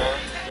I'm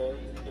saying?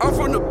 I'm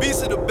from the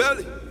beast of the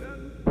belly.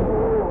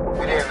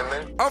 We there in a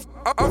minute.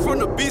 I'm from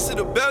the beast of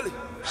the belly.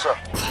 What's up?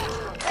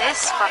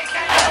 This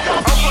fucking.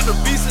 I'm from the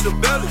beast of the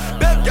belly.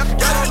 Got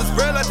all this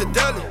bread like the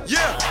deli.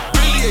 Yeah,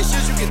 really ain't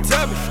shit you can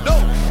tell me. No,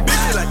 bitch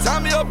shit like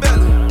Tommy or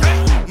Belly.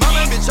 My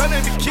man bitch, her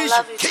name be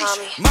Keisha.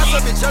 My son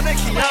bitch, her name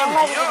Kiana.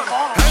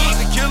 Hang with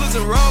the killers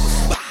and robbers.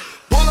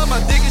 Pull out my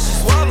dick and she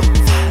swallow.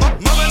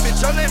 My man bitch,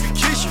 her name be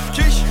Keisha.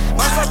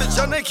 My son bitch,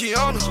 her name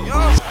Kiana.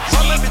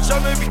 My man bitch, her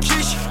name be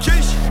Keisha.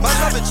 My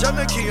son bitch, her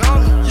name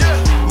Kiana. Yeah,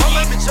 my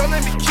man bitch, her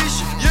name be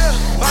Keisha. Yeah,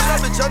 my son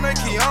bitch, her name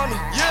Kiana.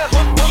 Yeah,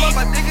 pull out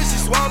my dick and she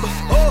swallow.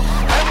 Oh,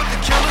 hang with the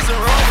killers and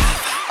robbers.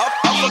 I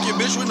fuck your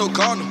bitch with no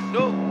condom.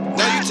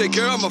 Now you take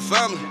care of my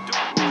family.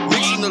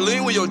 Mixing the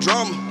lean with your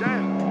drama.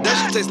 That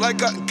shit tastes like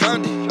cotton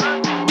candy.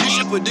 You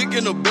should put dick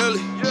in her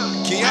belly.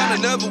 Kiana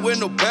never wear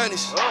no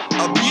panties.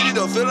 I beat it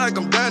up, feel like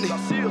I'm Danny.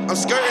 I'm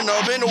skirting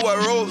off in the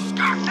white roller.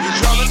 You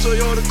driving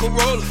Toyota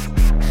Corolla.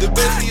 The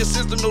best in your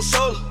system, no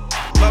solar.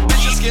 My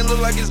bitch's skin look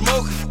like it's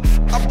mocha.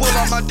 I pull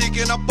out my dick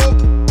and I poke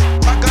her.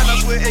 My gun, I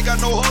swear, ain't got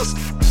no holster.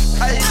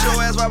 I hit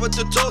your ass right with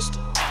the toaster.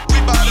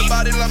 We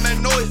body like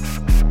Magnolia.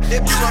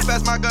 If you run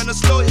fast, my gun to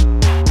slow you.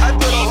 I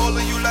put a hole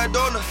in you like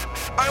donut.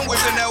 I'm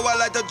whipping that white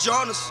like the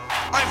Jonas.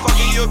 I'm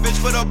fucking your bitch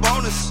for the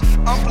bonus.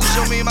 I'm please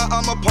show me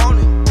I'm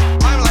opponent.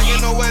 I'm liking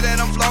the way that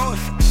I'm flowing.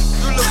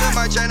 You look at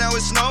my chain, now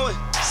it's snowing.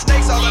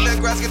 Snakes all in that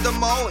grass, get the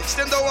mowing.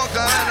 Stand on one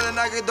gun and then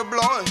I get the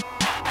blowing.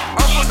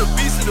 I'm from the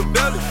beast of the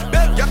belly.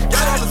 Got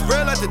all this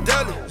bread like the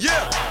deli.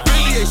 Yeah,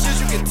 really ain't shit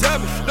you can tell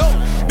me. No,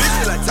 bitch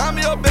shit like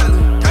Tommy or Belly.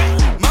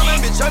 My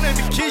man bitch, her name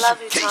be Keisha.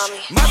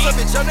 My son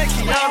bitch, her name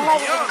Kiana.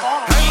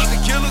 Hang with the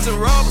killers and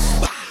robbers.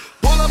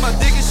 Pull out my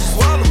dick and she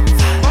swallow.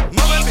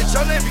 My man bitch,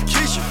 her name be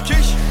Keisha.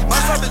 My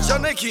son bitch, her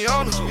name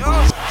Kiana.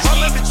 My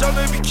man bitch, her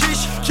name be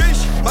Keisha.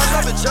 My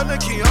son bitch, her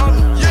name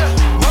Kiana. Yeah,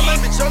 my man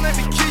bitch, her name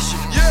be Keisha.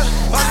 Yeah,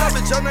 my son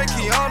bitch, her name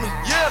Kiana.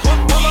 Yeah,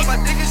 pull out my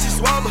dick and she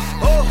swallow.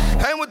 Oh,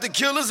 hang with the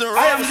killers and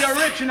robbers. I am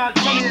the original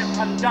Johnny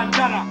and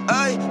Dantana.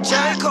 Ay,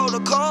 J. Cole, the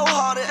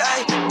cold-hearted,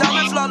 ay.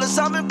 Diamond flawless,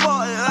 I'm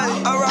important,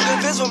 ay. I rock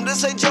a fist from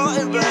this ain't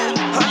Jordan, babe.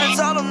 Hundreds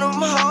all on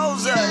them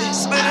hoes, ay.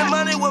 Spending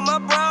money with my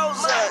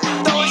bros,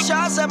 ay. Throwing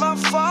shots at my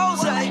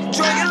foes, ay.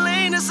 Drinking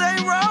lean, this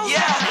ain't rose,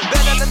 yeah.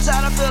 Been at the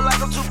time, I feel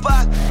like I'm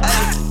Tupac,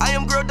 ay. I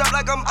am grilled up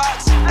like I'm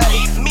Ox,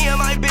 ay. Me and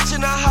my bitch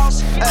in the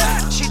house,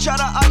 ay. She try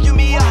to argue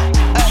me out,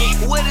 ay.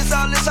 What is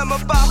all this I'm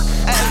about,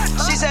 ay.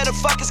 She said the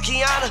fuck is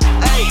Kiana,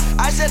 ay.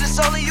 I said it's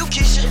only you,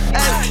 Keisha,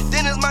 ay.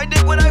 Then it's my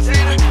dick when I feed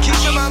her.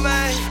 Keisha, my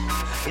man.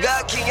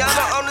 Got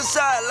Kiana on the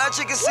side, like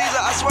Chicken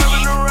Caesar, I swerve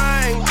in the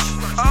range.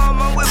 I'm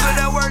whipping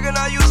that work and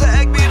I use an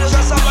egg beater.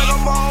 Dress up like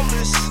I'm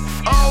homeless.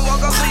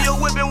 Walk up to your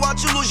whip and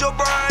watch you lose your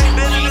brain.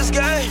 Been in this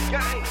game.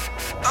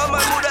 I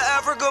might move to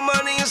Africa,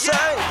 money insane.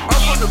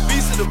 I'm from the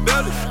beast of the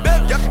belly.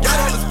 Got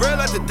all this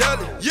bread like the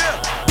deli. Yeah,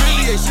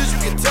 really ain't shit you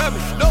can tell me.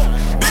 No,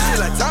 bitch shit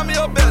like Tommy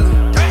or Belly.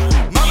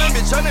 My man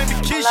bitch, her name be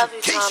Keisha.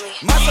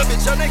 My son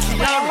bitch, her name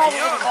Kiana.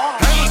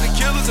 Hang with the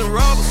killers and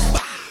robbers.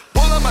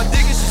 Pull out my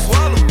dick and she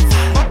swallow.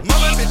 My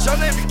man bitch, her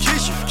name be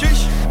Keisha.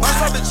 My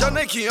son bitch, her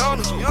name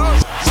Kiana.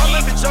 My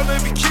man bitch, her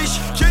name be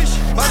Keisha.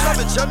 My son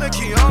bitch, her name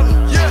Kiana.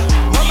 Yeah,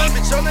 my man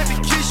bitch, her name be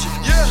Keisha.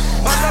 Yeah,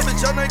 my love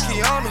bitch, her name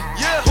Kiana.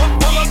 Yeah,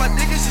 pull up my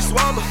dick and she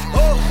swallow.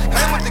 Oh,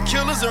 hang with the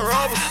killers and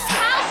robbers.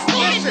 How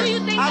stupid do you